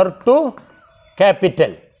debtor to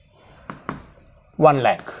capital 1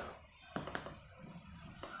 lakh.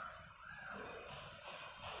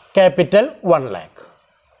 Capital 1 lakh.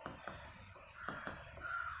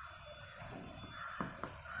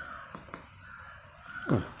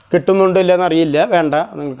 കിട്ടുന്നുണ്ടോ ഇല്ലെന്ന് അറിയില്ല, വേണ്ട,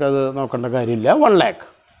 നിങ്ങൾക്കത് നോക്കേണ്ട കാര്യമില്ല. 1 lakh.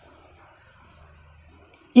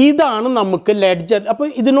 ഇതാണ് നമുക്ക് ലെഡ്ജർ. അപ്പോൾ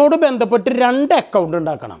ഇതിനോട് ബന്ധപ്പെട്ട് 2 അക്കൗണ്ട്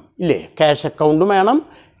ഉണ്ടാക്കണം ഇല്ലേ? ക്യാഷ് അക്കൗണ്ടും വേണം,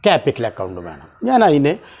 ക്യാപിറ്റൽ അക്കൗണ്ടും വേണം. ഞാൻ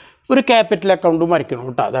അതിന് ഒരു ക്യാപിറ്റൽ അക്കൗണ്ടും വരയ്ക്കണം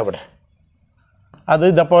കേട്ടോ. അതവിടെ അത്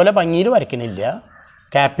ഇതേപോലെ ഭംഗിയിൽ വരയ്ക്കണില്ല.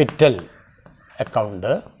 ക്യാപിറ്റൽ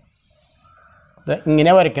അക്കൗണ്ട് ഇത്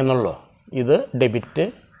ഇങ്ങനെ വരയ്ക്കുന്നുള്ളൂ. ഇത് ഡെബിറ്റ്,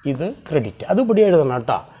 ഇത് ക്രെഡിറ്റ്. അത് ഇവിടെ എഴുതണം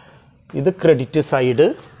കേട്ടോ. ഇത് ക്രെഡിറ്റ് സൈഡ്,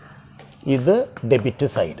 ഇത് ഡെബിറ്റ്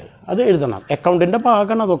സൈഡ്, അത് എഴുതണം. അക്കൗണ്ടിൻ്റെ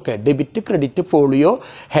ഭാഗമാണ് അതൊക്കെ. Debit, credit, folio,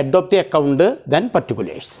 head of the account, then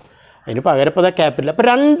particulars. അതിന് പകരം ഇപ്പോൾ ക്യാപിറ്റൽ.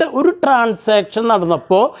 അപ്പോൾ ഒരു ട്രാൻസാക്ഷൻ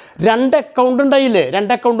നടന്നപ്പോൾ 2 അക്കൗണ്ട് ഉണ്ടായില്ലേ?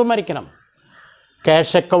 2 അക്കൗണ്ടും വരയ്ക്കണം.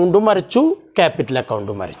 ക്യാഷ് അക്കൗണ്ടും വരച്ചു, ക്യാപിറ്റൽ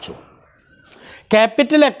അക്കൗണ്ടും വരച്ചു.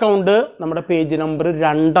 ക്യാപിറ്റൽ അക്കൗണ്ട് നമ്മുടെ പേജ് നമ്പർ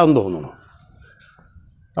 2 തോന്നുന്നു.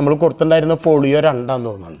 നമ്മൾ കൊടുത്തിട്ടുണ്ടായിരുന്ന ഫോളിയോ 2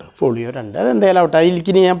 തോന്നുന്നുണ്ട്. ഫോളിയോ 2 അതെന്തായാലും ആവട്ടെ,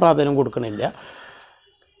 അതിലേക്ക് ഞാൻ പ്രാധാന്യം കൊടുക്കണില്ല.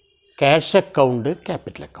 ക്യാഷ് അക്കൗണ്ട്,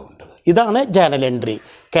 ക്യാപിറ്റൽ അക്കൗണ്ട്, ഇതാണ് ജേണൽ എൻട്രി.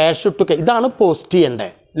 ക്യാഷ് ടു ഇതാണ് പോസ്റ്റ്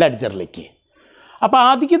ചെയ്യേണ്ടത് ലെഡ്ജറിലേക്ക്. അപ്പോൾ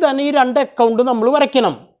ആദ്യം തന്നെ ഈ 2 അക്കൗണ്ട് നമ്മൾ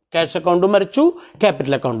വരയ്ക്കണം. ക്യാഷ് അക്കൗണ്ടും വരച്ചു,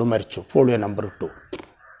 ക്യാപിറ്റൽ അക്കൗണ്ടും വരച്ചു. Folio number 2.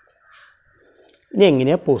 ഇനി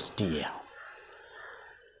എങ്ങനെയാണ് പോസ്റ്റ് ചെയ്യുക?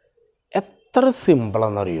 എത്ര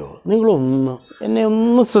സിമ്പിളാണെന്നറിയോ? എന്നെ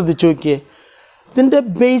ഒന്ന് ശ്രദ്ധിച്ചു നോക്കിയേ. ഇതിൻ്റെ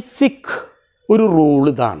ബേസിക് ഒരു റൂൾ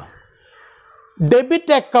ഇതാണ്.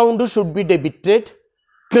 Debit account should be debited,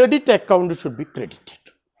 credit account should be credited.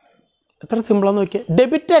 എത്ര സിമ്പിളാന്ന് നോക്കിയാൽ.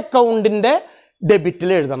 ഡെബിറ്റ് അക്കൗണ്ടിൻ്റെ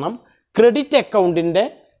ഡെബിറ്റിൽ എഴുതണം, ക്രെഡിറ്റ് അക്കൗണ്ടിൻ്റെ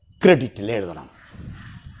ക്രെഡിറ്റിൽ എഴുതണം.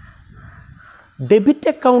 ഡെബിറ്റ്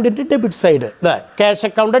അക്കൗണ്ടിൻ്റെ ഡെബിറ്റ് സൈഡ് ഇതാ, ക്യാഷ്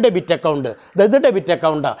അക്കൗണ്ട് ഡെബിറ്റ് അക്കൗണ്ട്, ഇത് ഡെബിറ്റ്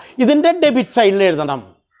അക്കൗണ്ടാണ്, ഇതിൻ്റെ ഡെബിറ്റ് സൈഡിൽ എഴുതണം.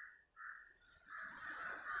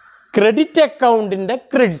 ക്രെഡിറ്റ് അക്കൗണ്ടിൻ്റെ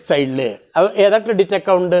ക്രെഡിറ്റ് സൈഡിൽ, ഏതാ ക്രെഡിറ്റ്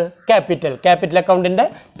അക്കൗണ്ട്? ക്യാപിറ്റൽ അക്കൗണ്ടിൻ്റെ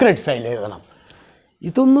ക്രെഡിറ്റ് സൈഡിൽ എഴുതണം.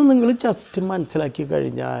 ഇതൊന്നും നിങ്ങൾ ജസ്റ്റ് മനസ്സിലാക്കി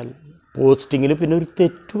കഴിഞ്ഞാൽ പോസ്റ്റിങ്ങിൽ പിന്നെ ഒരു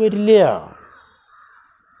തെറ്റ് വരില്ല.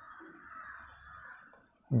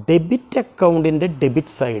 ഡെബിറ്റ് അക്കൗണ്ടിൻ്റെ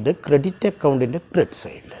ഡെബിറ്റ് സൈഡ്, ക്രെഡിറ്റ് അക്കൗണ്ടിൻ്റെ ക്രെഡിറ്റ്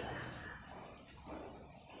സൈഡിൽ,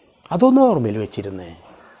 അതൊന്നും ഓർമ്മയിൽ വെച്ചിരുന്നേ.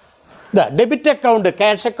 ഇതാ debit account,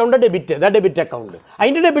 cash account debit, ഇതാ ഡെബിറ്റ് അക്കൗണ്ട്,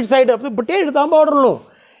 അതിൻ്റെ ഡെബിറ്റ് സൈഡ്. അപ്പോൾ ഇവിടെ എഴുതാൻ പാടുള്ളൂ.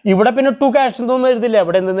 ഇവിടെ പിന്നെ ടു ക്യാഷ് എന്നൊന്നും എഴുതില്ല.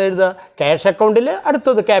 ഇവിടെ എന്തെന്ന് എഴുതുക? ക്യാഷ് അക്കൗണ്ടിൽ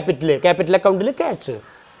അടുത്തത് ക്യാപിറ്റൽ അക്കൗണ്ടിൽ ക്യാഷ്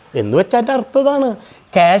എന്ന് വെച്ചാൽ അർത്ഥതാണ്.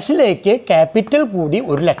 ക്യാഷിലേക്ക് ക്യാപിറ്റൽ കൂടി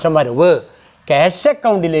 1 ലക്ഷം വരവ്, ക്യാഷ്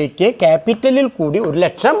അക്കൗണ്ടിലേക്ക് ക്യാപിറ്റലിൽ കൂടി 1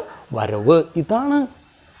 ലക്ഷം വരവ്, ഇതാണ്.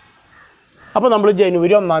 അപ്പോൾ നമ്മൾ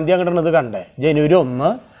ജനുവരി 1-ാം തീയതി അങ്ങോട്ട് കണ്ടേ. ജനുവരി 1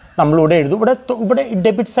 നമ്മളിവിടെ എഴുതും. ഇവിടെ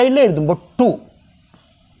ഡെബിറ്റ് സൈഡിൽ എഴുതുമ്പോൾ 2,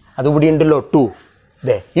 അതിവിടെ ഉണ്ടല്ലോ 2,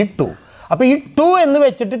 ദേ ഈ 2. അപ്പോൾ ഈ 2 എന്ന്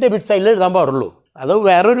വെച്ചിട്ട് ഡെബിറ്റ് സൈഡിൽ എഴുതാൻ പാടുള്ളൂ. അത്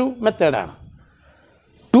വേറൊരു മെത്തേഡാണ്.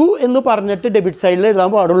 2 എന്ന് പറഞ്ഞിട്ട് ഡെബിറ്റ് സൈഡിൽ എഴുതാൻ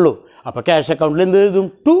പാടുള്ളൂ. അപ്പോൾ ക്യാഷ് അക്കൗണ്ടിൽ എന്ത് എഴുതും?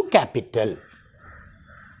 To capital.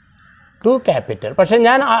 പക്ഷേ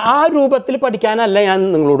ഞാൻ ആ രൂപത്തിൽ പഠിക്കാനല്ല ഞാൻ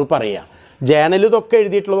നിങ്ങളോട് പറയുക. ജേണൽ ഇതൊക്കെ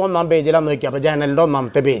എഴുതിയിട്ടുള്ളത് 1-ാം പേജിലാന്ന് നോക്കിയാൽ. അപ്പോൾ ജേണലിൻ്റെ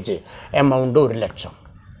 1-ാമത്തെ page, amount 1 lakh,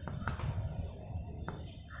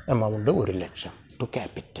 amount 1 lakh to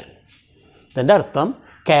capital. ഇതിൻ്റെ അർത്ഥം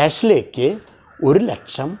ക്യാഷിലേക്ക് 1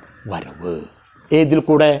 ലക്ഷം വരവ്. ഏതിൽ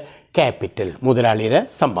കൂടെ? ക്യാപിറ്റൽ, മുതലാളിയുടെ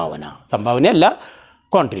സംഭാവനയല്ല,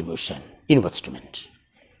 കോൺട്രിബ്യൂഷൻ, ഇൻവെസ്റ്റ്മെൻറ്റ്.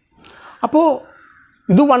 അപ്പോൾ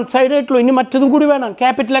ഇത് 1 സൈഡ് ആയിട്ടുള്ളൂ. ഇനി മറ്റതും കൂടി വേണം,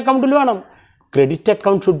 ക്യാപിറ്റൽ അക്കൗണ്ടിൽ വേണം. Credit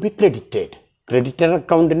account should be credited, creditor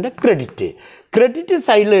അക്കൗണ്ടിൻ്റെ ക്രെഡിറ്റ്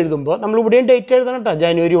സൈഡിൽ എഴുതുമ്പോൾ നമ്മൾ ഇവിടെയും ഡേറ്റ് എഴുതണം കേട്ടോ.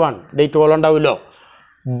 ജനുവരി 1 ഡേറ്റ് പോലെ ഉണ്ടാവുമല്ലോ.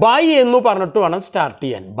 ബൈ എന്ന് പറഞ്ഞിട്ട് വേണം സ്റ്റാർട്ട്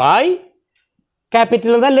ചെയ്യാൻ. ബൈ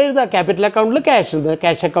ക്യാപിറ്റൽ എന്നല്ല എഴുതുക. ക്യാപിറ്റൽ അക്കൗണ്ടിൽ ക്യാഷ്,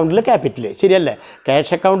 ക്യാഷ് അക്കൗണ്ടിൽ ക്യാപിറ്റൽ, ശരിയല്ലേ?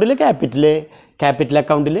 ക്യാഷ് അക്കൗണ്ടിൽ ക്യാപിറ്റൽ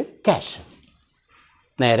അക്കൗണ്ടിൽ ക്യാഷ്,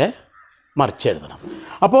 നേരെ മറിച്ച് എഴുതണം.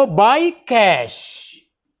 അപ്പോൾ ബൈ ക്യാഷ്,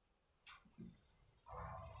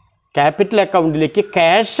 ക്യാപിറ്റൽ അക്കൗണ്ടിലേക്ക്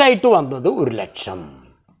ക്യാഷായിട്ട് വന്നത് 1 ലക്ഷം.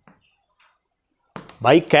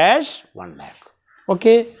 By cash 1 lakh.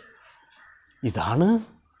 ഓക്കെ, ഇതാണ്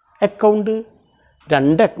അക്കൗണ്ട്.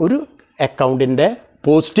 ഒരു അക്കൗണ്ടിൻ്റെ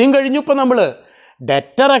പോസ്റ്റിംഗ് കഴിഞ്ഞു. ഇപ്പോൾ നമ്മൾ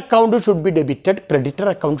debtor account should be debited, creditor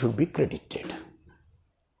account should be credited.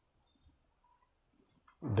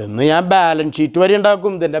 ഇതെന്ന് ഞാൻ ബാലൻസ് ഷീറ്റ് വരെ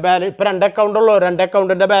ഉണ്ടാക്കും. ഇതിൻ്റെ ഇപ്പോൾ 2 അക്കൗണ്ടുള്ളൂ, 2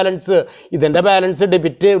 അക്കൗണ്ടിൻ്റെ ബാലൻസ്. ഇതിൻ്റെ ബാലൻസ്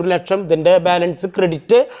ഡെബിറ്റ് 1 ലക്ഷം, ഇതിൻ്റെ ബാലൻസ്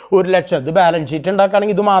ക്രെഡിറ്റ് 1 ലക്ഷം. ഇത് ബാലൻസ് ഷീറ്റ്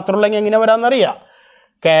ഉണ്ടാക്കുകയാണെങ്കിൽ ഇത് മാത്രമുള്ളെങ്കിൽ എങ്ങനെ വരാമെന്നറിയാം.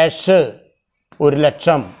 ക്യാഷ് 1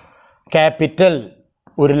 ലക്ഷം, ക്യാപിറ്റൽ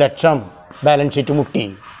 1 ലക്ഷം, ബാലൻസ് ഷീറ്റ് മുട്ടി.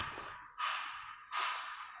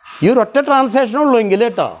 ഈ ഒരൊറ്റ ട്രാൻസാക്ഷനുള്ളൂ എങ്കിൽ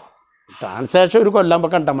കേട്ടോ. ട്രാൻസാക്ഷൻ ഒരു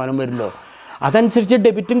കൊല്ലാകുമ്പോൾ കണ്ടമാനം വരുമല്ലോ. അതനുസരിച്ച്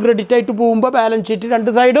ഡെബിറ്റും ക്രെഡിറ്റായിട്ട് പോകുമ്പോൾ ബാലൻസ് ഷീറ്റ് രണ്ട്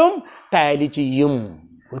സൈഡും ടാലി ചെയ്യും.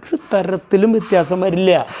 ഒരു തരത്തിലും വ്യത്യാസം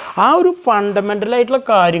വരില്ല. ആ ഒരു ഫണ്ടമെൻ്റലായിട്ടുള്ള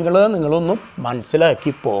കാര്യങ്ങൾ നിങ്ങളൊന്നും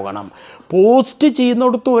മനസ്സിലാക്കി പോകണം. പോസ്റ്റ്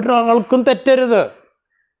ചെയ്യുന്നിടത്ത് ഒരാൾക്കും തെറ്റരുത്.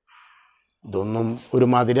 ഇതൊന്നും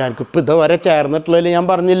ഒരുമാതിരി ആർക്കും ഇപ്പോൾ ഇതുവരെ ചേർന്നിട്ടുള്ളതിൽ ഞാൻ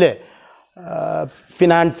പറഞ്ഞില്ലേ,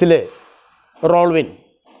 ഫിനാൻസിൽ റോൾവിൻ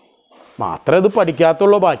മാത്രമേ ഇത്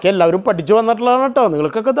പഠിക്കാത്തുള്ളൂ, ബാക്കി എല്ലാവരും പഠിച്ചു വന്നിട്ടുള്ളതാണ് കേട്ടോ.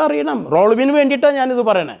 നിങ്ങൾക്കൊക്കെ ഇത് അറിയണം. റോൾവിന് വേണ്ടിയിട്ടാണ് ഞാനിത്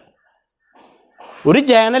പറയണേ. ഒരു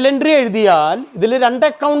ജേണൽ എൻട്രി എഴുതിയാൽ ഇതിൽ 2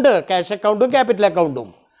 അക്കൗണ്ട്, ക്യാഷ് അക്കൗണ്ടും ക്യാപിറ്റൽ അക്കൗണ്ടും,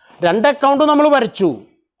 2 അക്കൗണ്ട് നമ്മൾ വരച്ചു.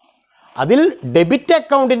 അതിൽ ഡെബിറ്റ്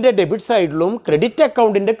അക്കൗണ്ടിൻ്റെ ഡെബിറ്റ് സൈഡിലും ക്രെഡിറ്റ്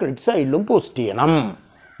അക്കൗണ്ടിൻ്റെ ക്രെഡിറ്റ് സൈഡിലും പോസ്റ്റ് ചെയ്യണം,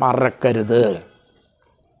 മറക്കരുത്.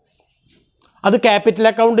 അത് ക്യാപിറ്റൽ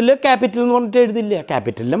അക്കൗണ്ടിൽ ക്യാപിറ്റൽ എന്ന് പറഞ്ഞിട്ട് എഴുതില്ല,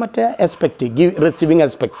 ക്യാപിറ്റലിൽ മറ്റേ എസ്പെക്റ്റ് റിസീവിങ്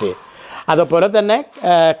എസ്പെക്റ്റ്, അതുപോലെ തന്നെ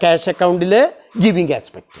ക്യാഷ് അക്കൗണ്ടിൽ ഗിവിങ്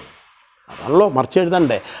ആസ്പെക്റ്റ്, അതാണല്ലോ മറിച്ച്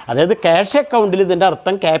എഴുതണ്ടേ. അതായത് ക്യാഷ് അക്കൗണ്ടിൽ ഇതിൻ്റെ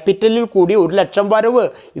അർത്ഥം ക്യാപിറ്റലിൽ കൂടി 1,00,000 വരവ്,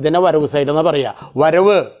 ഇതിനെ വരവ് സൈഡ് എന്ന് പറയുക,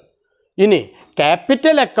 വരവ്. ഇനി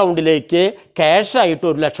ക്യാപിറ്റൽ അക്കൗണ്ടിലേക്ക് ക്യാഷായിട്ട്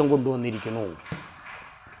 1,00,000 കൊണ്ടുവന്നിരിക്കുന്നു,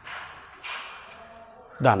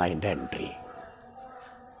 ഇതാണ് അതിൻ്റെ എൻട്രി.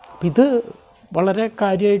 ഇത് വളരെ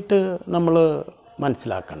കാര്യമായിട്ട് നമ്മൾ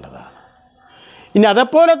മനസ്സിലാക്കേണ്ടതാണ്. ഇനി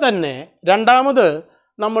അതേപോലെ തന്നെ രണ്ടാമത്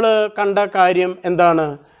നമ്മൾ കണ്ട കാര്യം എന്താണ്?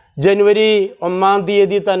 ജനുവരി 1-ാം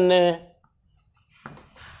തീയതി തന്നെ,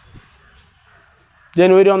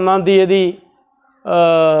 ജനുവരി 1-ാം തീയതി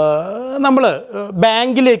നമ്മൾ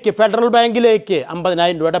ബാങ്കിലേക്ക്, ഫെഡറൽ ബാങ്കിലേക്ക്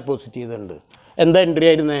 50,000 രൂപ ഡെപ്പോസിറ്റ് ചെയ്തിട്ടുണ്ട്. എന്താ എൻട്രി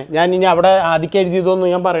ആയിരുന്നത്? ഞാൻ ഇനി അവിടെ ആദ്യം എഴുതിയതൊന്നും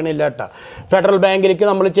ഞാൻ പറയണില്ല കേട്ടോ. ഫെഡറൽ ബാങ്കിലേക്ക്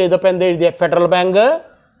നമ്മൾ ചെയ്തപ്പോൾ എന്താ എഴുതിയ?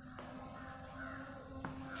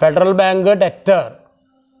 Federal bank debtor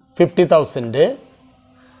 50,000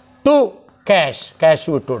 to cash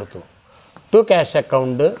വിട്ടുകൊടുത്തു, ടു ക്യാഷ്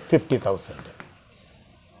അക്കൗണ്ട് 50,000.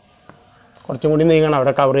 കുറച്ചും കൂടി നീങ്ങണം,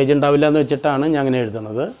 അവിടെ കവറേജ് ഉണ്ടാവില്ല എന്ന് വെച്ചിട്ടാണ് ഞാൻ അങ്ങനെ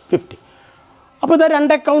എഴുതുന്നത് 50. അപ്പോൾ ഇത്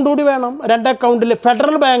 2 അക്കൗണ്ട് കൂടി വേണം. 2 അക്കൗണ്ടിൽ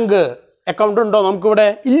ഫെഡറൽ ബാങ്ക് അക്കൗണ്ട് ഉണ്ടോ നമുക്കിവിടെ?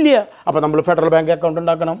 ഇല്ല. അപ്പോൾ നമ്മൾ ഫെഡറൽ ബാങ്ക് അക്കൗണ്ട്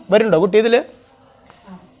ഉണ്ടാക്കണം. വരുന്നുണ്ടോ കുട്ടി ഇതിൽ?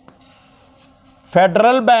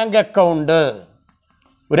 ഫെഡറൽ ബാങ്ക് അക്കൗണ്ട്,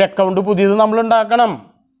 ഒരു അക്കൗണ്ട് പുതിയത് നമ്മൾ ഉണ്ടാക്കണം.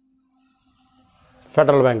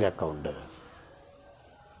 Federal bank account.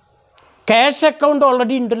 Cash account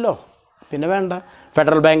already ഉണ്ടല്ലോ, പിന്നെ വേണ്ട.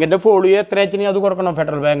 ഫെഡറൽ ബാങ്കിൻ്റെ ഫോളിയോ എത്ര വെച്ചിനി അത് കൊടുക്കണം.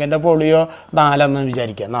 ഫെഡറൽ ബാങ്കിൻ്റെ ഫോളിയോ 4 എന്ന്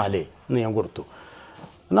വിചാരിക്കുക, 4 എന്ന് ഞാൻ കൊടുത്തു.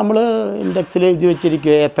 നമ്മൾ ഇൻഡെക്സിൽ എഴുതി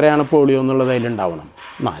വെച്ചിരിക്കുക എത്രയാണ് ഫോളിയോ എന്നുള്ളത് അതിലുണ്ടാവണം,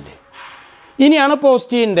 4. ഇനിയാണ്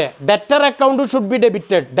പോസ്റ്റ് ചെയ്യേണ്ടത്. Debtor account should be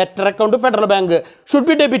debited. Debtor account federal bank should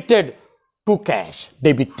be debited to cash.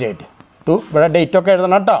 Debited to, ഇവിടെ ഡേറ്റ് ഒക്കെ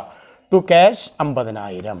എഴുതണം കേട്ടോ. To cash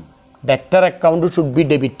 50,000. Debtor account should be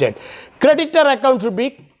debited. Creditor account should be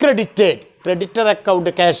credited. Creditor account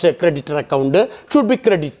cash, creditor account should be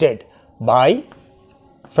credited by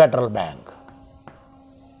federal bank.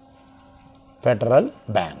 Federal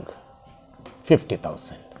bank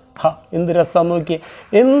 50,000. എന്ത് രസം നോക്കി.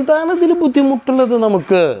 എന്താണ് ഇതിൽ ബുദ്ധിമുട്ടുള്ളത്?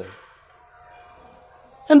 നമുക്ക്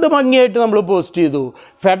എന്ത് ഭംഗിയായിട്ട് നമ്മൾ പോസ്റ്റ് ചെയ്തു.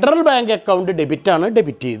 ഫെഡറൽ ബാങ്ക് അക്കൗണ്ട് ഡെബിറ്റാണ്,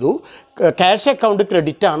 ഡെബിറ്റ് ചെയ്തു. ക്യാഷ് അക്കൗണ്ട്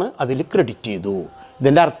ക്രെഡിറ്റാണ്, അതിൽ ക്രെഡിറ്റ് ചെയ്തു.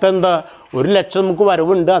 ഇതിൻ്റെ അർത്ഥം എന്താ? 1,00,000 നമുക്ക്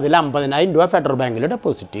വരവുണ്ട്, അതിൽ 50,000 രൂപ ഫെഡറൽ ബാങ്കിൽ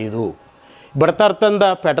ഡെപ്പോസിറ്റ് ചെയ്തു. ഇവിടുത്തെ അർത്ഥം എന്താ?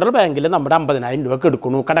 ഫെഡറൽ ബാങ്കിൽ നമ്മുടെ 50,000 രൂപ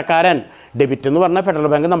എടുക്കുന്നു കടക്കാരൻ. ഡെബിറ്റ് എന്ന് പറഞ്ഞാൽ ഫെഡറൽ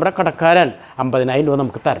ബാങ്ക് നമ്മുടെ കടക്കാരൻ 50,000 രൂപ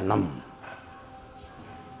നമുക്ക് തരണം,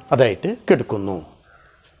 അതായിട്ട് കെടുക്കുന്നു.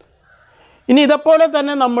 ഇനി ഇതേപോലെ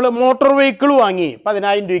തന്നെ നമ്മൾ മോട്ടോർ വെഹിക്കിൾ വാങ്ങി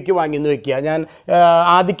 10,000 രൂപയ്ക്ക് വാങ്ങിയെന്ന് വയ്ക്കുക. ഞാൻ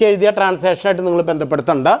ആദ്യം എഴുതിയ ട്രാൻസാക്ഷനായിട്ട് നിങ്ങൾ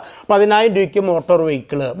ബന്ധപ്പെടുത്തണ്ട. 10,000 രൂപയ്ക്ക് motor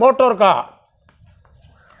vehicle, motor car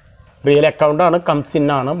real അക്കൗണ്ടാണ്,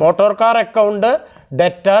 കംസിന്നാണ്. Motor car account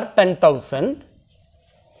debtor 10,000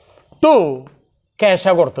 to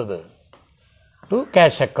ക്യാഷാണ് കൊടുത്തത്, to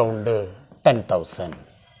cash account 10,000.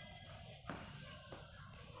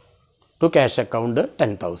 To cash account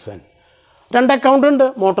 10,000. 2 account ഉണ്ട്,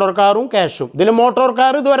 മോട്ടോർ കാറും ക്യാഷും. ഇതിൽ മോട്ടോർ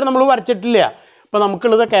കാർ ഇതുവരെ നമ്മൾ വരച്ചിട്ടില്ല. അപ്പോൾ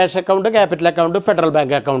നമുക്കുള്ളത് cash account, capital account, federal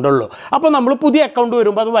bank account ഉള്ളൂ. അപ്പോൾ നമ്മൾ പുതിയ അക്കൗണ്ട്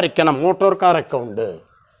വരുമ്പോൾ അത് വരയ്ക്കണം. Motor car account,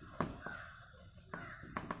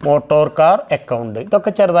 motor car account.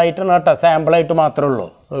 ഇതൊക്കെ ചെറുതായിട്ടാണ് കേട്ടോ, സാമ്പിളായിട്ട് മാത്രമേ ഉള്ളൂ,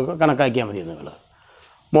 കണക്കാക്കിയാൽ മതി നിങ്ങൾ.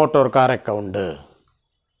 Motor car account.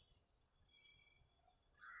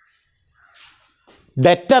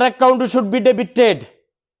 Debtor account should be debited.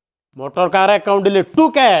 Motor car അക്കൗണ്ടിൽ ടു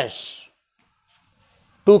ക്യാഷ്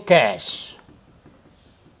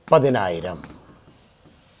 10,000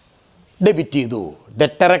 ഡെബിറ്റ് ചെയ്തു.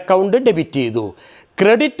 ഡെറ്റർ അക്കൗണ്ട് ഡെബിറ്റ് ചെയ്തു.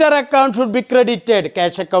 Creditor account should be credited.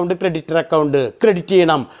 Cash account creditor account credit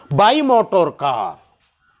ചെയ്യണം ബൈ മോട്ടോർ കാർ.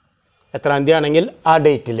 എത്രാം തീയതി ആണെങ്കിൽ ആ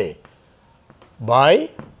ഡേറ്റിൽ ബൈ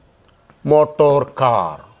മോട്ടോർ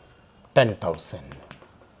കാർ 10,000.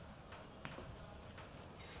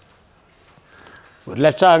 1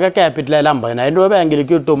 ലക്ഷം ആകെ ക്യാപിറ്റലായാലും 50,000 രൂപ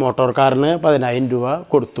ബാങ്കിലേക്ക് കിട്ടും. മോട്ടോർ കാറിന് 10,000 രൂപ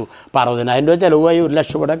കൊടുത്തു. അപ്പോൾ 60,000 രൂപ ചിലവായി. 1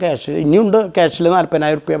 ലക്ഷം കൂടെ ക്യാഷ് ഇനിയുണ്ട്. ക്യാഷിൽ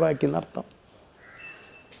 40,000 രൂപ ബാക്കി എന്നർത്ഥം.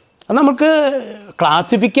 അത് നമുക്ക്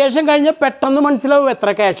ക്ലാസിഫിക്കേഷൻ കഴിഞ്ഞാൽ പെട്ടെന്ന് മനസ്സിലാവും എത്ര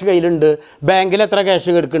ക്യാഷ് കയ്യിലുണ്ട്, ബാങ്കിൽ എത്ര ക്യാഷ്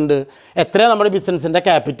കിടക്കുന്നുണ്ട്, എത്രയാണ് നമ്മുടെ ബിസിനസ്സിൻ്റെ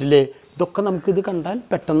ക്യാപിറ്റൽ. ഇതൊക്കെ നമുക്കിത് കണ്ടാൽ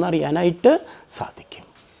പെട്ടെന്ന് അറിയാനായിട്ട് സാധിക്കും.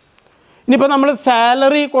 ഇനിയിപ്പോൾ നമ്മൾ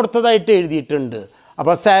സാലറി കൊടുത്തതായിട്ട് എഴുതിയിട്ടുണ്ട്.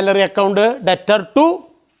 അപ്പോൾ salary account debtor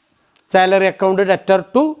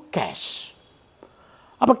to cash.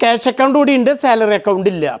 അപ്പോൾ ക്യാഷ് അക്കൗണ്ട് കൂടി ഉണ്ട്, സാലറി അക്കൗണ്ട്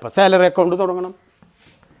ഇല്ല. അപ്പോൾ സാലറി അക്കൗണ്ട് തുടങ്ങണം.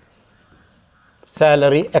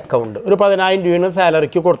 സാലറി അക്കൗണ്ട് ഒരു 10,000 രൂപയാണ്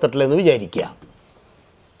സാലറിക്ക് കൊടുത്തിട്ടില്ലെന്ന് വിചാരിക്കുക.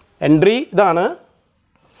 എൻട്രി ഇതാണ്,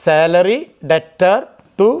 സാലറി ഡെറ്റർ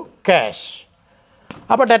ടു ക്യാഷ്.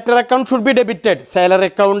 അപ്പോൾ debtor account should be debited. Salary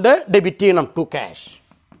account debit ചെയ്യണം to cash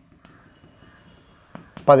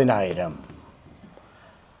 10,000.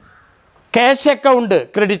 Cash account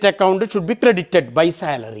credit account should be credited by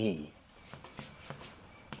salary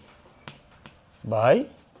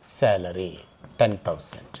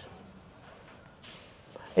 10,000.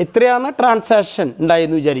 ഇത്രയാണ് ട്രാൻസാക്ഷൻ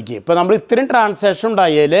ഉണ്ടായെന്ന് വിചാരിക്കുക. ഇപ്പോൾ നമ്മൾ ഇത്രയും ട്രാൻസാക്ഷൻ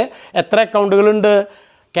ഉണ്ടായാൽ എത്ര അക്കൗണ്ടുകളുണ്ട്?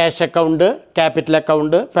 Cash account, capital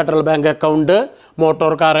account, federal bank account,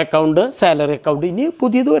 motor car account, salary account. ഇനി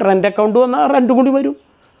പുതിയത് റെൻ്റ് അക്കൗണ്ട് വന്നാൽ റെൻ്റ് കൂടി വരും.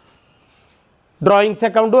 ഡ്രോയിങ്സ്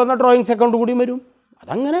അക്കൗണ്ട് വന്നാൽ ഡ്രോയിങ്സ് അക്കൗണ്ട് കൂടി വരും.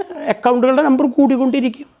 അതങ്ങനെ അക്കൗണ്ടുകളുടെ നമ്പർ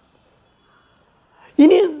കൂടിക്കൊണ്ടിരിക്കും.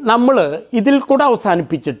 ഇനി നമ്മൾ ഇതിൽ കൂടെ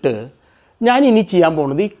അവസാനിപ്പിച്ചിട്ട് ഞാൻ ഇനി ചെയ്യാൻ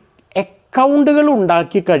പോകുന്നത്, ഈ അക്കൗണ്ടുകൾ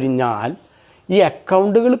ഉണ്ടാക്കി കഴിഞ്ഞാൽ ഈ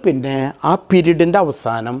അക്കൗണ്ടുകൾ പിന്നെ ആ പീരീഡിൻ്റെ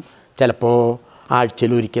അവസാനം ചിലപ്പോൾ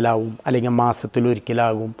ആഴ്ചയിലൊരിക്കലാവും, അല്ലെങ്കിൽ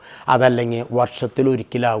മാസത്തിലൊരിക്കലാകും, അതല്ലെങ്കിൽ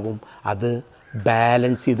വർഷത്തിലൊരിക്കലാകും. അത്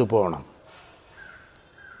ബാലൻസ് ചെയ്ത് പോകണം.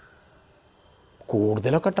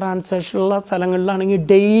 കൂടുതലൊക്കെ ട്രാൻസാക്ഷനുള്ള സ്ഥലങ്ങളിലാണെങ്കിൽ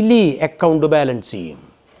ഡെയിലി അക്കൗണ്ട് ബാലൻസ് ചെയ്യും,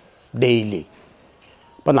 ഡെയിലി.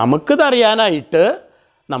 അപ്പോൾ നമുക്കിതറിയാനായിട്ട്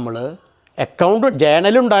നമ്മൾ അക്കൗണ്ട്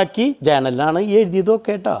ജേണലുണ്ടാക്കി, ജേണലിലാണ് ഈ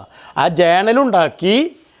എഴുതിയതൊക്കെ കേട്ടോ. ആ ജേണലുണ്ടാക്കി,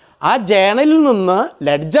 ആ ജേണലിൽ നിന്ന്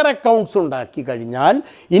ലെഡ്ജർ അക്കൗണ്ട്സ് ഉണ്ടാക്കി കഴിഞ്ഞാൽ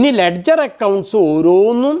ഇനി ലെഡ്ജർ അക്കൗണ്ട്സ്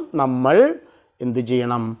ഓരോന്നും നമ്മൾ എന്ത്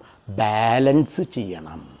ചെയ്യണം? ബാലൻസ്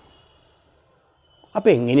ചെയ്യണം.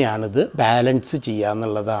 അപ്പോൾ എങ്ങനെയാണിത് ബാലൻസ് ചെയ്യുക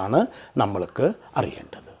എന്നുള്ളതാണ് നമ്മൾക്ക്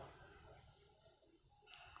അറിയേണ്ടത്.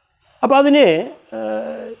 അപ്പോൾ അതിന്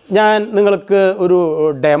ഞാൻ നിങ്ങൾക്ക് ഒരു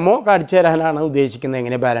ഡെമോ കാണിച്ചു തരാനാണ് ഉദ്ദേശിക്കുന്നത്,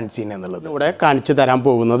 എങ്ങനെ ബാലൻസ് ചെയ്യുന്നത് എന്നുള്ളത് ഇവിടെ കാണിച്ചു തരാൻ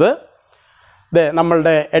പോകുന്നത്.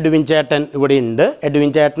 നമ്മളുടെ എഡ്വിൻ ചേട്ടൻ ഇവിടെ ഉണ്ട്. എഡ്വിൻ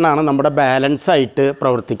ചേട്ടനാണ് നമ്മുടെ ബാലൻസ് ആയിട്ട്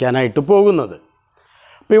പ്രവർത്തിക്കാനായിട്ട് പോകുന്നത്.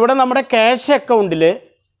 അപ്പോൾ ഇവിടെ നമ്മുടെ ക്യാഷ് അക്കൗണ്ടിൽ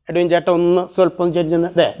എഡ്വിൻ ചേട്ടൻ ഒന്ന് സ്വല്പം ചെല്ലുന്ന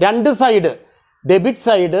 2 side, debit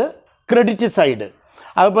side, credit side.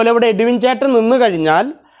 അതുപോലെ ഇവിടെ എഡ്വിൻ ചേട്ടൻ നിന്ന് കഴിഞ്ഞാൽ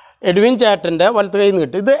എഡ്വിൻ ചേട്ടൻ്റെ വലത്ത് കൈ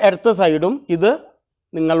നീട്ട്, ഇത് ഇടത്ത സൈഡും ഇത്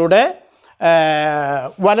നിങ്ങളുടെ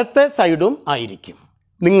വലത്തെ സൈഡും ആയിരിക്കും.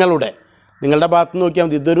 നിങ്ങളുടെ ഭാഗത്ത് നോക്കിയാൽ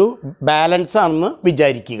മതി. ഇതൊരു ബാലൻസ് ആണെന്ന്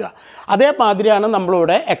വിചാരിക്കുക. അതേമാതിരിയാണ്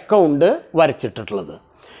നമ്മളിവിടെ അക്കൗണ്ട് വരച്ചിട്ടുള്ളത്.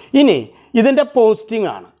 ഇനി ഇതിൻ്റെ പോസ്റ്റിംഗ്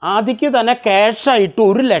ആണ്. ആദ്യക്ക് തന്നെ ക്യാഷായിട്ട്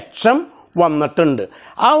 1 ലക്ഷം വന്നിട്ടുണ്ട്.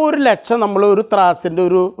 ആ 1 ലക്ഷം നമ്മൾ ഒരു ത്രാസിൻ്റെ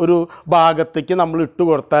ഒരു ഭാഗത്തേക്ക് നമ്മൾ ഇട്ട്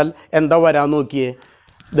കൊടുത്താൽ എന്താ വരാൻ നോക്കിയേ.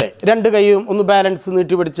 2 കൈയും ഒന്ന് ബാലൻസ്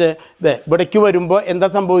നീട്ടി പിടിച്ച് ഇവിടേക്ക് വരുമ്പോൾ എന്താ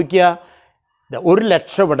സംഭവിക്കുക? 1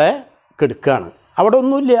 ലക്ഷം ഇവിടെ കെടുക്കുകയാണ്, അവിടെ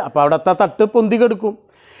ഒന്നുമില്ല. അപ്പോൾ അവിടുത്തെ തട്ട് പൊന്തി കെടുക്കും.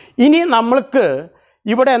 ഇനി നമ്മൾക്ക്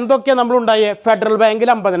ഇവിടെ എന്തൊക്കെയാണ് നമ്മളുണ്ടായേ? ഫെഡറൽ ബാങ്കിൽ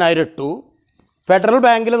 50,000 ഇട്ടു. ഫെഡറൽ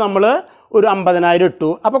ബാങ്കിൽ നമ്മൾ ഒരു 50,000 ഇട്ടു.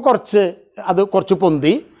 അപ്പോൾ കുറച്ച്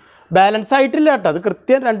പൊന്തി, ബാലൻസ് ആയിട്ടില്ല കേട്ടോ, അത്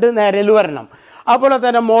കൃത്യം 2 നേരയിൽ വരണം. അതുപോലെ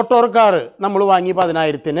തന്നെ മോട്ടോർ കാർ നമ്മൾ വാങ്ങി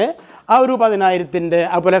 10,000-ന്, ആ ഒരു 10,000-ൻ്റെ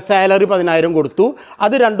അതുപോലെ സാലറി 10,000 കൊടുത്തു.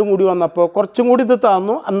 അത് രണ്ടും കൂടി വന്നപ്പോൾ കുറച്ചും കൂടി ഇത്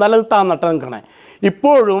താന്നു, എന്നാലും അത് താന്നിട്ട് നിൽക്കണേ.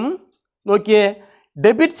 ഇപ്പോഴും നോക്കിയേ,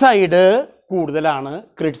 ഡെബിറ്റ് സൈഡ് കൂടുതലാണ്,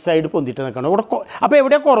 ക്രെഡിറ്റ് സൈഡ് പൊന്തിട്ട് നിൽക്കണം. ഇവിടെ അപ്പോൾ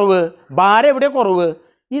എവിടെയാണ് കുറവ്? ഭാരം എവിടെയാണ് കുറവ്?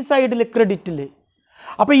 ഈ സൈഡിൽ, ക്രെഡിറ്റിൽ.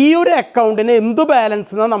 അപ്പോൾ ഈ ഒരു അക്കൗണ്ടിന് എന്ത്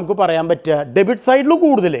ബാലൻസ് എന്നാണ് നമുക്ക് പറയാൻ പറ്റുക? ഡെബിറ്റ് സൈഡിൽ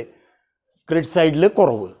കൂടുതൽ, ക്രെഡിറ്റ് സൈഡിൽ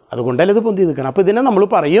കുറവ്. അതുകൊണ്ടല്ലേ ഇത് പൊന്തി നിൽക്കണം. അപ്പോൾ ഇതിനെ നമ്മൾ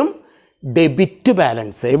പറയും ഡെബിറ്റ്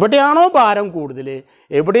ബാലൻസ്. എവിടെയാണോ ഭാരം കൂടുതൽ,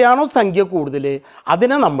 എവിടെയാണോ സംഖ്യ കൂടുതൽ,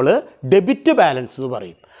 അതിനെ നമ്മൾ ഡെബിറ്റ് ബാലൻസ് എന്ന്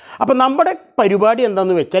പറയും. അപ്പോൾ നമ്മുടെ പരിപാടി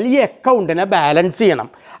എന്താണെന്ന് വെച്ചാൽ ഈ അക്കൗണ്ടിനെ ബാലൻസ് ചെയ്യണം.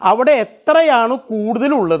 അവിടെ എത്രയാണ്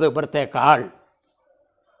കൂടുതലുള്ളത് ഇവിടത്തേക്കാൾ,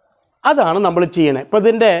 അതാണ് നമ്മൾ ചെയ്യണത്. ഇപ്പോൾ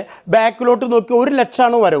ഇതിൻ്റെ ബാക്കിലോട്ട് നോക്കി 1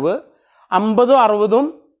 ലക്ഷമാണ് വരവ്, 50, 60,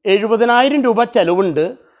 70,000 രൂപ ചിലവുണ്ട്.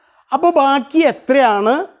 അപ്പോൾ ബാക്കി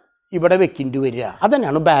എത്രയാണ് ഇവിടെ വെക്കേണ്ടി വരിക?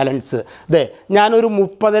 അതന്നെയാണ് ബാലൻസ്. ഞാനൊരു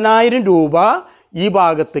 30,000 രൂപ ഈ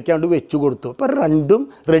ഭാഗത്തേക്ക് അങ്ങോട്ട് വെച്ച് കൊടുത്തു. അപ്പോൾ രണ്ടും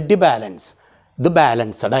റെഡി ബാലൻസ്, ഇത്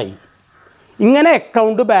ബാലൻസഡായി. ഇങ്ങനെ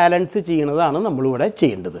അക്കൗണ്ട് ബാലൻസ് ചെയ്യുന്നതാണ് നമ്മളിവിടെ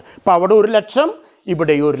ചെയ്യേണ്ടത്. അപ്പോൾ അവിടെ 1 ലക്ഷം,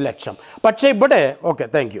 ഇവിടെ 1 ലക്ഷം. പക്ഷേ ഇവിടെ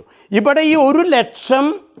ഇവിടെ ഈ 1 ലക്ഷം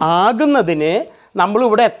ആകുന്നതിന്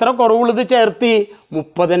നമ്മളിവിടെ എത്ര കുറവുള്ളത് ചേർത്തി?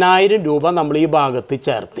 30,000 രൂപ നമ്മൾ ഈ ഭാഗത്ത്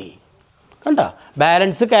ചേർത്തി. കണ്ട,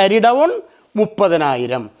 ബാലൻസ് ക്യാരി ഡൗൺ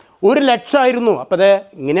 30,000. 1,00,000 ആയിരുന്നു. അപ്പോൾ അതെ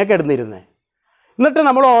ഇങ്ങനെ കിടന്നിരുന്നത്. എന്നിട്ട്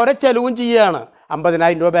നമ്മൾ ഓരോ ചെലവും ചെയ്യുകയാണ്.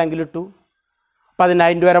 50,000 രൂപ ബാങ്കിലിട്ടു,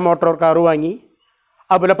 10,000 രൂപ വരെ മോട്ടോർ കാർ വാങ്ങി,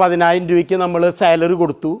 അതുപോലെ 10,000 രൂപയ്ക്ക് നമ്മൾ സാലറി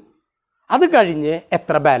കൊടുത്തു. അത് കഴിഞ്ഞ്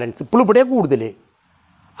എത്ര ബാലൻസ്? ഇപ്പോൾ ഇവിടെ കൂടുതൽ.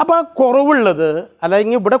 അപ്പോൾ കുറവുള്ളത്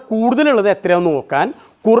അല്ലെങ്കിൽ ഇവിടെ കൂടുതലുള്ളത് എത്രയാണെന്ന് നോക്കാൻ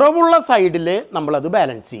കുറവുള്ള സൈഡിൽ നമ്മളത്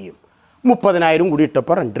ബാലൻസ് ചെയ്യും. 30,000 കൂടി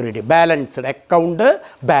ഇട്ടപ്പോൾ 2 റെഡി. Balanced, account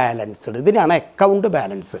balanced. ഇതിനാണ് അക്കൗണ്ട്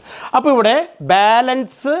ബാലൻസ്. അപ്പോൾ ഇവിടെ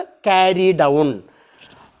ബാലൻസ് ക്യാരി ഡൗൺ.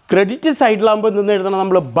 ക്രെഡിറ്റ് സൈഡിലാകുമ്പോൾ എന്തെന്ന് എഴുതണം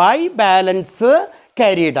നമ്മൾ? By balance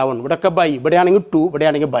carry down. ഇവിടെയൊക്കെ ബൈ, ഇവിടെയാണെങ്കിൽ 2,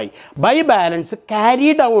 ഇവിടെയാണെങ്കിൽ ബൈ ബാലൻസ്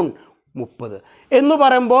ക്യാരി ഡൗൺ 30 എന്ന്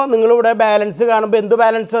പറയുമ്പോൾ നിങ്ങളിവിടെ ബാലൻസ് കാണുമ്പോൾ എന്ത്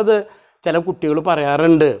ബാലൻസ് അത്? ചില കുട്ടികൾ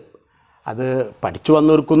പറയാറുണ്ട്, അത് പഠിച്ചു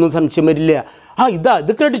വന്നവർക്കൊന്നും സംശയം വരില്ല,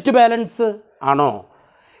 ഇത് ക്രെഡിറ്റ് ബാലൻസ് ആണോ?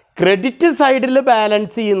 ക്രെഡിറ്റ് സൈഡിൽ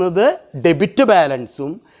ബാലൻസ് ചെയ്യുന്നത് ഡെബിറ്റ്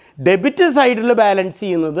ബാലൻസും ഡെബിറ്റ് സൈഡിൽ ബാലൻസ്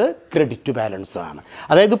ചെയ്യുന്നത് ക്രെഡിറ്റ് ബാലൻസും ആണ്.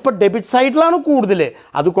 അതായത് ഇപ്പോൾ ഡെബിറ്റ് സൈഡിലാണ് കൂടുതൽ,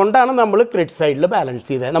 അതുകൊണ്ടാണ് നമ്മൾ ക്രെഡിറ്റ് സൈഡിൽ ബാലൻസ്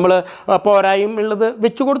ചെയ്തത്. നമ്മൾ പോരായും ഉള്ളത്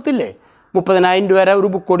വെച്ച് കൊടുത്തില്ലേ? 30,000 രൂപ വരെ ഒരു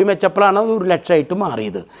ബുക്ക് കൂടി വെച്ചപ്പോഴാണ് അത് 1,00,000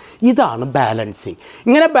 മാറിയത്. ഇതാണ് ബാലൻസിങ്.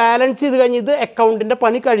 ഇങ്ങനെ ബാലൻസ് ചെയ്ത് കഴിഞ്ഞ് ഇത് അക്കൗണ്ടിൻ്റെ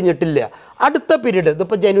പണി കഴിഞ്ഞിട്ടില്ല. അടുത്ത പീരീഡ്,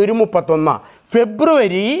 ഇതിപ്പോൾ ജനുവരി 31,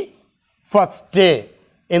 ഫെബ്രുവരി 1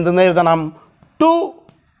 എന്തെന്ന് എഴുതണം? To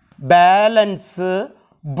balance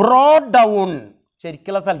broad down.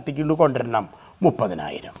 ശരിക്കുള്ള സ്ഥലത്തേക്ക് കൊണ്ടുവരണം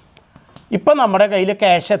 30,000. ഇപ്പം നമ്മുടെ കയ്യിൽ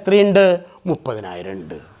ക്യാഷ് എത്രയുണ്ട്? 30,000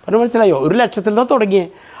 ഉണ്ട്. പറഞ്ഞു മനസ്സിലായോ? 1,00,000 നിന്ന് തുടങ്ങിയേ.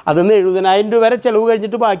 അതിന്ന് 70,000 രൂപ വരെ ചിലവ്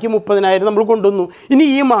കഴിഞ്ഞിട്ട് ബാക്കി 30,000 നമ്മൾ കൊണ്ടുവന്നു. ഇനി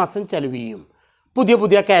ഈ മാസം ചിലവ് ചെയ്യും,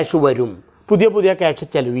 പുതിയ ക്യാഷ് വരും, പുതിയ ക്യാഷ്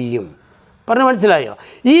ചിലവ് ചെയ്യും. പറഞ്ഞു മനസ്സിലായോ?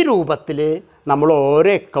 ഈ രൂപത്തിൽ നമ്മൾ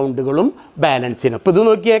ഓരോ അക്കൗണ്ടുകളും ബാലൻസ് ചെയ്യണം. ഇപ്പോൾ ഇത്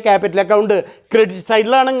നോക്കിയാൽ ക്യാപിറ്റൽ അക്കൗണ്ട് ക്രെഡിറ്റ്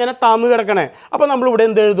സൈഡിലാണ് ഇങ്ങനെ താന്ന് കിടക്കണേ. അപ്പോൾ നമ്മളിവിടെ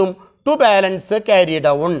എന്ത് എഴുതും? To balance carry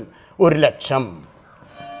down 1,00,000.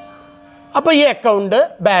 അപ്പോൾ ഈ അക്കൗണ്ട്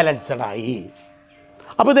ബാലൻസ്ഡായി.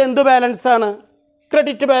 അപ്പോൾ ഇതെന്ത് ബാലൻസാണ്?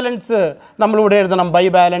 Credit balance. നമ്മളിവിടെ എഴുതണം by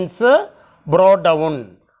balance broad down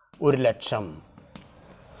 1,00,000.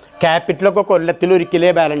 ക്യാപിറ്റലൊക്കെ കൊല്ലത്തിലൊരിക്കലേ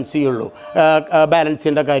balance ചെയ്യുള്ളൂ, ബാലൻസ്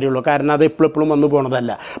ചെയ്യേണ്ട കാര്യമുള്ളൂ. കാരണം അത് എപ്പോഴും വന്നു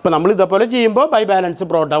പോണതല്ല. അപ്പോൾ നമ്മൾ ഇതേപോലെ ചെയ്യുമ്പോൾ ബൈ ബാലൻസ്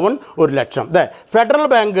ബ്രോഡ് ഡൗൺ 1,00,000. അതെ, ഫെഡറൽ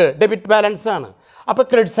ബാങ്ക് ഡെബിറ്റ് ബാലൻസ് ആണ്. അപ്പോൾ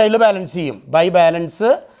ക്രെഡിറ്റ് സൈഡിൽ ബാലൻസ് ചെയ്യും. By balance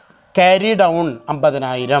carry down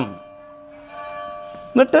 50,000.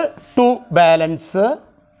 എന്നിട്ട് ടു ബാലൻസ്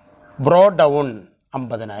ബ്രോഡ് ഡൗൺ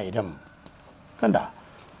 50,000. കണ്ട,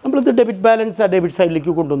 നമ്മളിത് ഡെബിറ്റ് ബാലൻസ് ഡെബിറ്റ്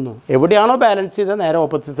സൈഡിലേക്ക് കൊണ്ടുവന്നു. എവിടെയാണോ ബാലൻസ് ചെയ്തത് നേരെ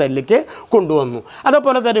ഓപ്പോസിറ്റ് സൈഡിലേക്ക് കൊണ്ടുവന്നു.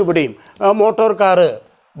 അതേപോലെ തന്നെ ഇവിടെയും motor car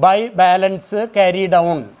by balance carry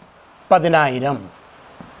down 10,000.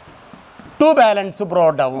 To balance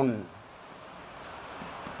broad down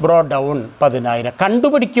 10,000.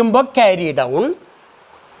 കണ്ടുപിടിക്കുമ്പോൾ carry down,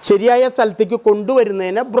 ശരിയായ സ്ഥലത്തേക്ക്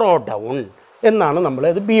കൊണ്ടുവരുന്നതിന് ബ്രോഡ് ഡൗൺ എന്നാണ് നമ്മൾ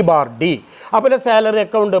ഇത് B/D. അപ്പോൾ salary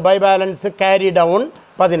account by balance carry down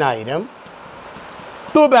 10,000.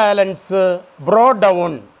 To balance broad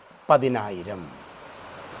down 10,000.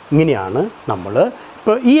 ഇങ്ങനെയാണ് നമ്മൾ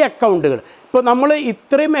ഇപ്പോൾ ഈ അക്കൗണ്ടുകൾ. ഇപ്പോൾ നമ്മൾ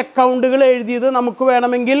ഇത്രയും അക്കൗണ്ടുകൾ എഴുതിയത് നമുക്ക്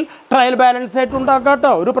വേണമെങ്കിൽ ട്രയൽ ബാലൻസ് ആയിട്ട് ഉണ്ടാക്കാം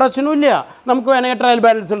കേട്ടോ, ഒരു പ്രശ്നവുമില്ല. നമുക്ക് വേണമെങ്കിൽ ട്രയൽ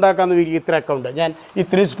ബാലൻസ് ഉണ്ടാക്കാമെന്ന് വിചാരിക്കും. ഇത്ര അക്കൗണ്ട് ഞാൻ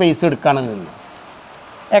ഇത്രയും സ്പേസ് എടുക്കുകയാണ് നിന്ന്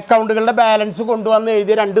അക്കൗണ്ടുകളുടെ ബാലൻസ് കൊണ്ടുവന്ന്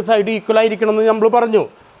എഴുതിയ 2 സൈഡ് ഈക്വൽ ആയിരിക്കണമെന്ന് നമ്മൾ പറഞ്ഞു.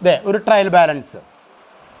 ഇതേ ഒരു trial balance,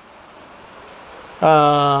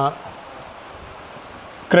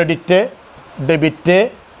 credit, debit,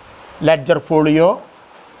 ledger folio,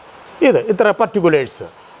 ഇത്ര പർട്ടിക്കുലേഴ്സ്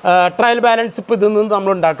ട്രയൽ ബാലൻസ്. ഇപ്പോൾ ഇതിൽ നിന്ന്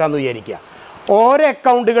നമ്മൾ ഉണ്ടാക്കാമെന്ന് വിചാരിക്കുക. ഓരോ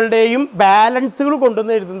അക്കൗണ്ടുകളുടെയും ബാലൻസുകൾ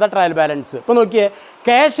കൊണ്ടുവന്ന് എഴുതുന്ന ട്രയൽ ബാലൻസ്. ഇപ്പോൾ നോക്കിയേ,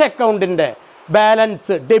 ക്യാഷ് അക്കൗണ്ടിൻ്റെ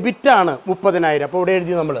ബാലൻസ് ഡെബിറ്റാണ് 30,000. അപ്പോൾ ഇവിടെ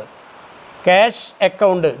എഴുതി നമ്മൾ ക്യാഷ്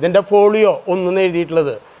അക്കൗണ്ട്, ഇതിൻ്റെ ഫോളിയോ 1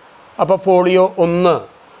 എഴുതിയിട്ടുള്ളത്. അപ്പോൾ ഫോളിയോ 1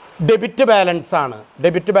 ഡെബിറ്റ് ബാലൻസാണ്.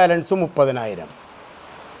 Debit balance 30,000.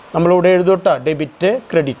 നമ്മളിവിടെ എഴുതും കേട്ടോ, ഡെബിറ്റ്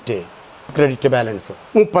ക്രെഡിറ്റ് ബാലൻസ്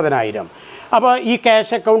 30,000. അപ്പോൾ ഈ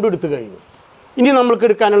ക്യാഷ് അക്കൗണ്ട് എടുത്തു കഴിഞ്ഞു. ഇനി നമ്മൾക്ക്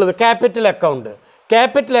എടുക്കാനുള്ളത് capital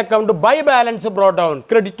account by balance broad down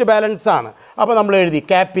credit balance ആണ്. അപ്പോൾ നമ്മൾ എഴുതി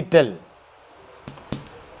ക്യാപിറ്റൽ,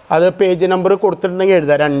 അത് പേജ് നമ്പർ കൊടുത്തിട്ടുണ്ടെങ്കിൽ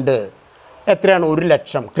എഴുതാം 2. എത്രയാണ്?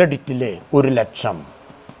 1,00,000. ക്രെഡിറ്റിൽ 1,00,000.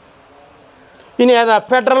 ഇനി ഏതാ?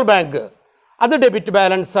 ഫെഡറൽ ബാങ്ക്, അത് ഡെബിറ്റ്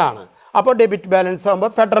ബാലൻസ് ആണ്. അപ്പോൾ ഡെബിറ്റ് ബാലൻസ്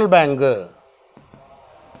ആകുമ്പോൾ ഫെഡറൽ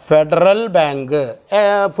ബാങ്ക്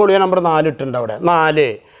ഫോളിയോ നമ്പർ 4 ഇട്ടുണ്ട് അവിടെ. 4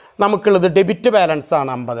 നമുക്കുള്ളത് ഡെബിറ്റ് ബാലൻസ് ആണ്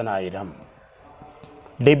 50,000.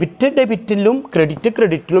 ഡെബിറ്റിലും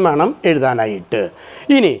ക്രെഡിറ്റിലും വേണം എഴുതാനായിട്ട്.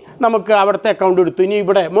 ഇനി നമുക്ക് അവിടുത്തെ അക്കൗണ്ട് എടുത്തു. ഇനി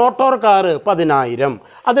ഇവിടെ മോട്ടോർ കാർ 10,000,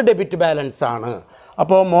 അത് ഡെബിറ്റ് ബാലൻസ് ആണ്.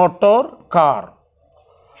 അപ്പോൾ മോട്ടോർ കാർ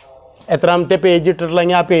എത്രാമത്തെ പേജ്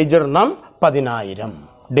ഇട്ടിട്ടുണ്ടെങ്കിൽ ആ പേജ് ഇടണം 10,000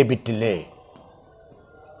 ഡെബിറ്റിലെ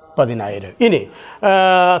 10,000. ഇനി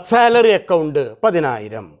സാലറി അക്കൗണ്ട്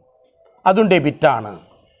 10,000, അതും ഡെബിറ്റാണ്.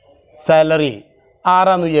 സാലറി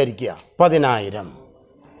 6 വിചാരിക്കുക, 10,000.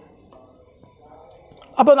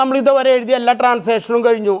 അപ്പോൾ നമ്മൾ ഇതുവരെ എഴുതിയ എല്ലാ ട്രാൻസാക്ഷനും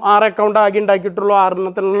കഴിഞ്ഞു. 6 അക്കൗണ്ട് ആകെ ഉണ്ടാക്കിയിട്ടുള്ളൂ,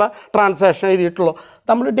 6 ട്രാൻസാക്ഷൻ എഴുതിയിട്ടുള്ളൂ.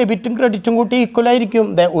 നമ്മൾ ഡെബിറ്റും ക്രെഡിറ്റും കൂട്ടി ഈക്വലായിരിക്കും.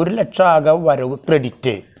 1,00,000 ആകെ വരവ്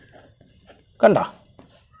ക്രെഡിറ്റ് കണ്ട.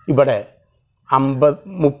 ഇവിടെ 50,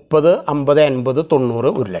 30, 50, 80,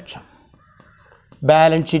 90, 1,00,000.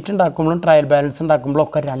 ബാലൻസ് ഷീറ്റ് ഉണ്ടാക്കുമ്പോഴും ട്രയൽ ബാലൻസ് ഉണ്ടാക്കുമ്പോഴും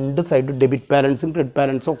ഒക്കെ രണ്ട് സൈഡ് ഡെബിറ്റ് ബാലൻസും ക്രെഡിറ്റ്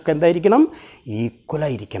ബാലൻസും ഒക്കെ എന്തായിരിക്കണം?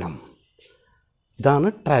 ഈക്വലായിരിക്കണം. ഇതാണ്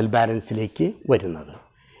ട്രയൽ ബാലൻസിലേക്ക് വരുന്നത്.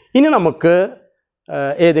 ഇനി നമുക്ക്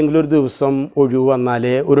ഏതെങ്കിലും ഒരു ദിവസം ഒഴിവ് വന്നാൽ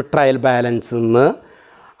ഒരു ട്രയൽ ബാലൻസിൽ നിന്ന്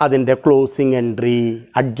അതിൻ്റെ ക്ലോസിങ് എൻട്രി,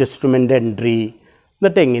 അഡ്ജസ്റ്റ്മെൻറ്റ് എൻട്രി,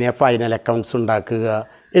 എന്നിട്ട് എങ്ങനെയാണ് ഫൈനൽ അക്കൗണ്ട്സ് ഉണ്ടാക്കുക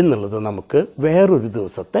എന്നുള്ളത് നമുക്ക് വേറൊരു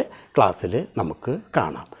ദിവസത്തെ ക്ലാസ്സിൽ നമുക്ക്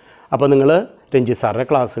കാണാം. അപ്പോൾ നിങ്ങൾ രഞ്ജി സാറിൻ്റെ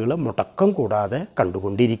ക്ലാസ്സുകൾ മുടക്കം കൂടാതെ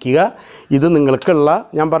കണ്ടുകൊണ്ടിരിക്കുക. ഇത് നിങ്ങൾക്കുള്ള,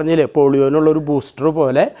 ഞാൻ പറഞ്ഞില്ലേ, പോളിയോനുള്ളൊരു ബൂസ്റ്റർ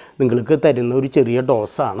പോലെ നിങ്ങൾക്ക് തരുന്ന ഒരു ചെറിയ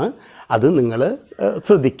ഡോസാണ്. അത് നിങ്ങൾ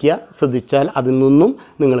ശ്രദ്ധിച്ചാൽ അതിൽ നിന്നും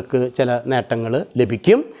നിങ്ങൾക്ക് ചില നേട്ടങ്ങൾ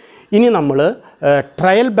ലഭിക്കും. ഇനി നമ്മൾ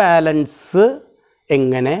ട്രയൽ ബാലൻസ്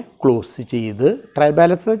എങ്ങനെ ക്ലോസ് ചെയ്ത്, ട്രയൽ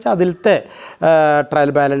ബാലൻസ് എന്ന് വെച്ചാൽ അതിലത്തെ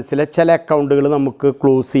ട്രയൽ ബാലൻസിലെ ചില അക്കൗണ്ടുകൾ നമുക്ക്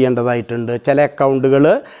ക്ലോസ് ചെയ്യേണ്ടതായിട്ടുണ്ട്, ചില അക്കൗണ്ടുകൾ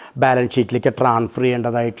ബാലൻസ് ഷീറ്റിലേക്ക് ട്രാൻസ്ഫർ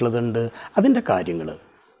ചെയ്യേണ്ടതായിട്ടുള്ളതുണ്ട്. അതിൻ്റെ കാര്യങ്ങൾ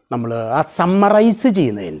നമ്മൾ ആ സമ്മറൈസ്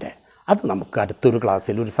ചെയ്യുന്നതിൻ്റെ അത് നമുക്ക് അടുത്തൊരു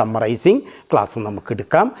ക്ലാസ്സിൽ ഒരു സമ്മറൈസിങ് ക്ലാസ് നമുക്ക്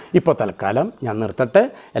എടുക്കാം. ഇപ്പോൾ തൽക്കാലം ഞാൻ നിർത്തട്ടെ.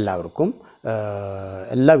 എല്ലാവർക്കും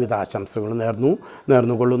എല്ലാവിധ ആശംസകളും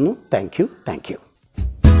നേർന്നുകൊള്ളുന്നു. Thank you.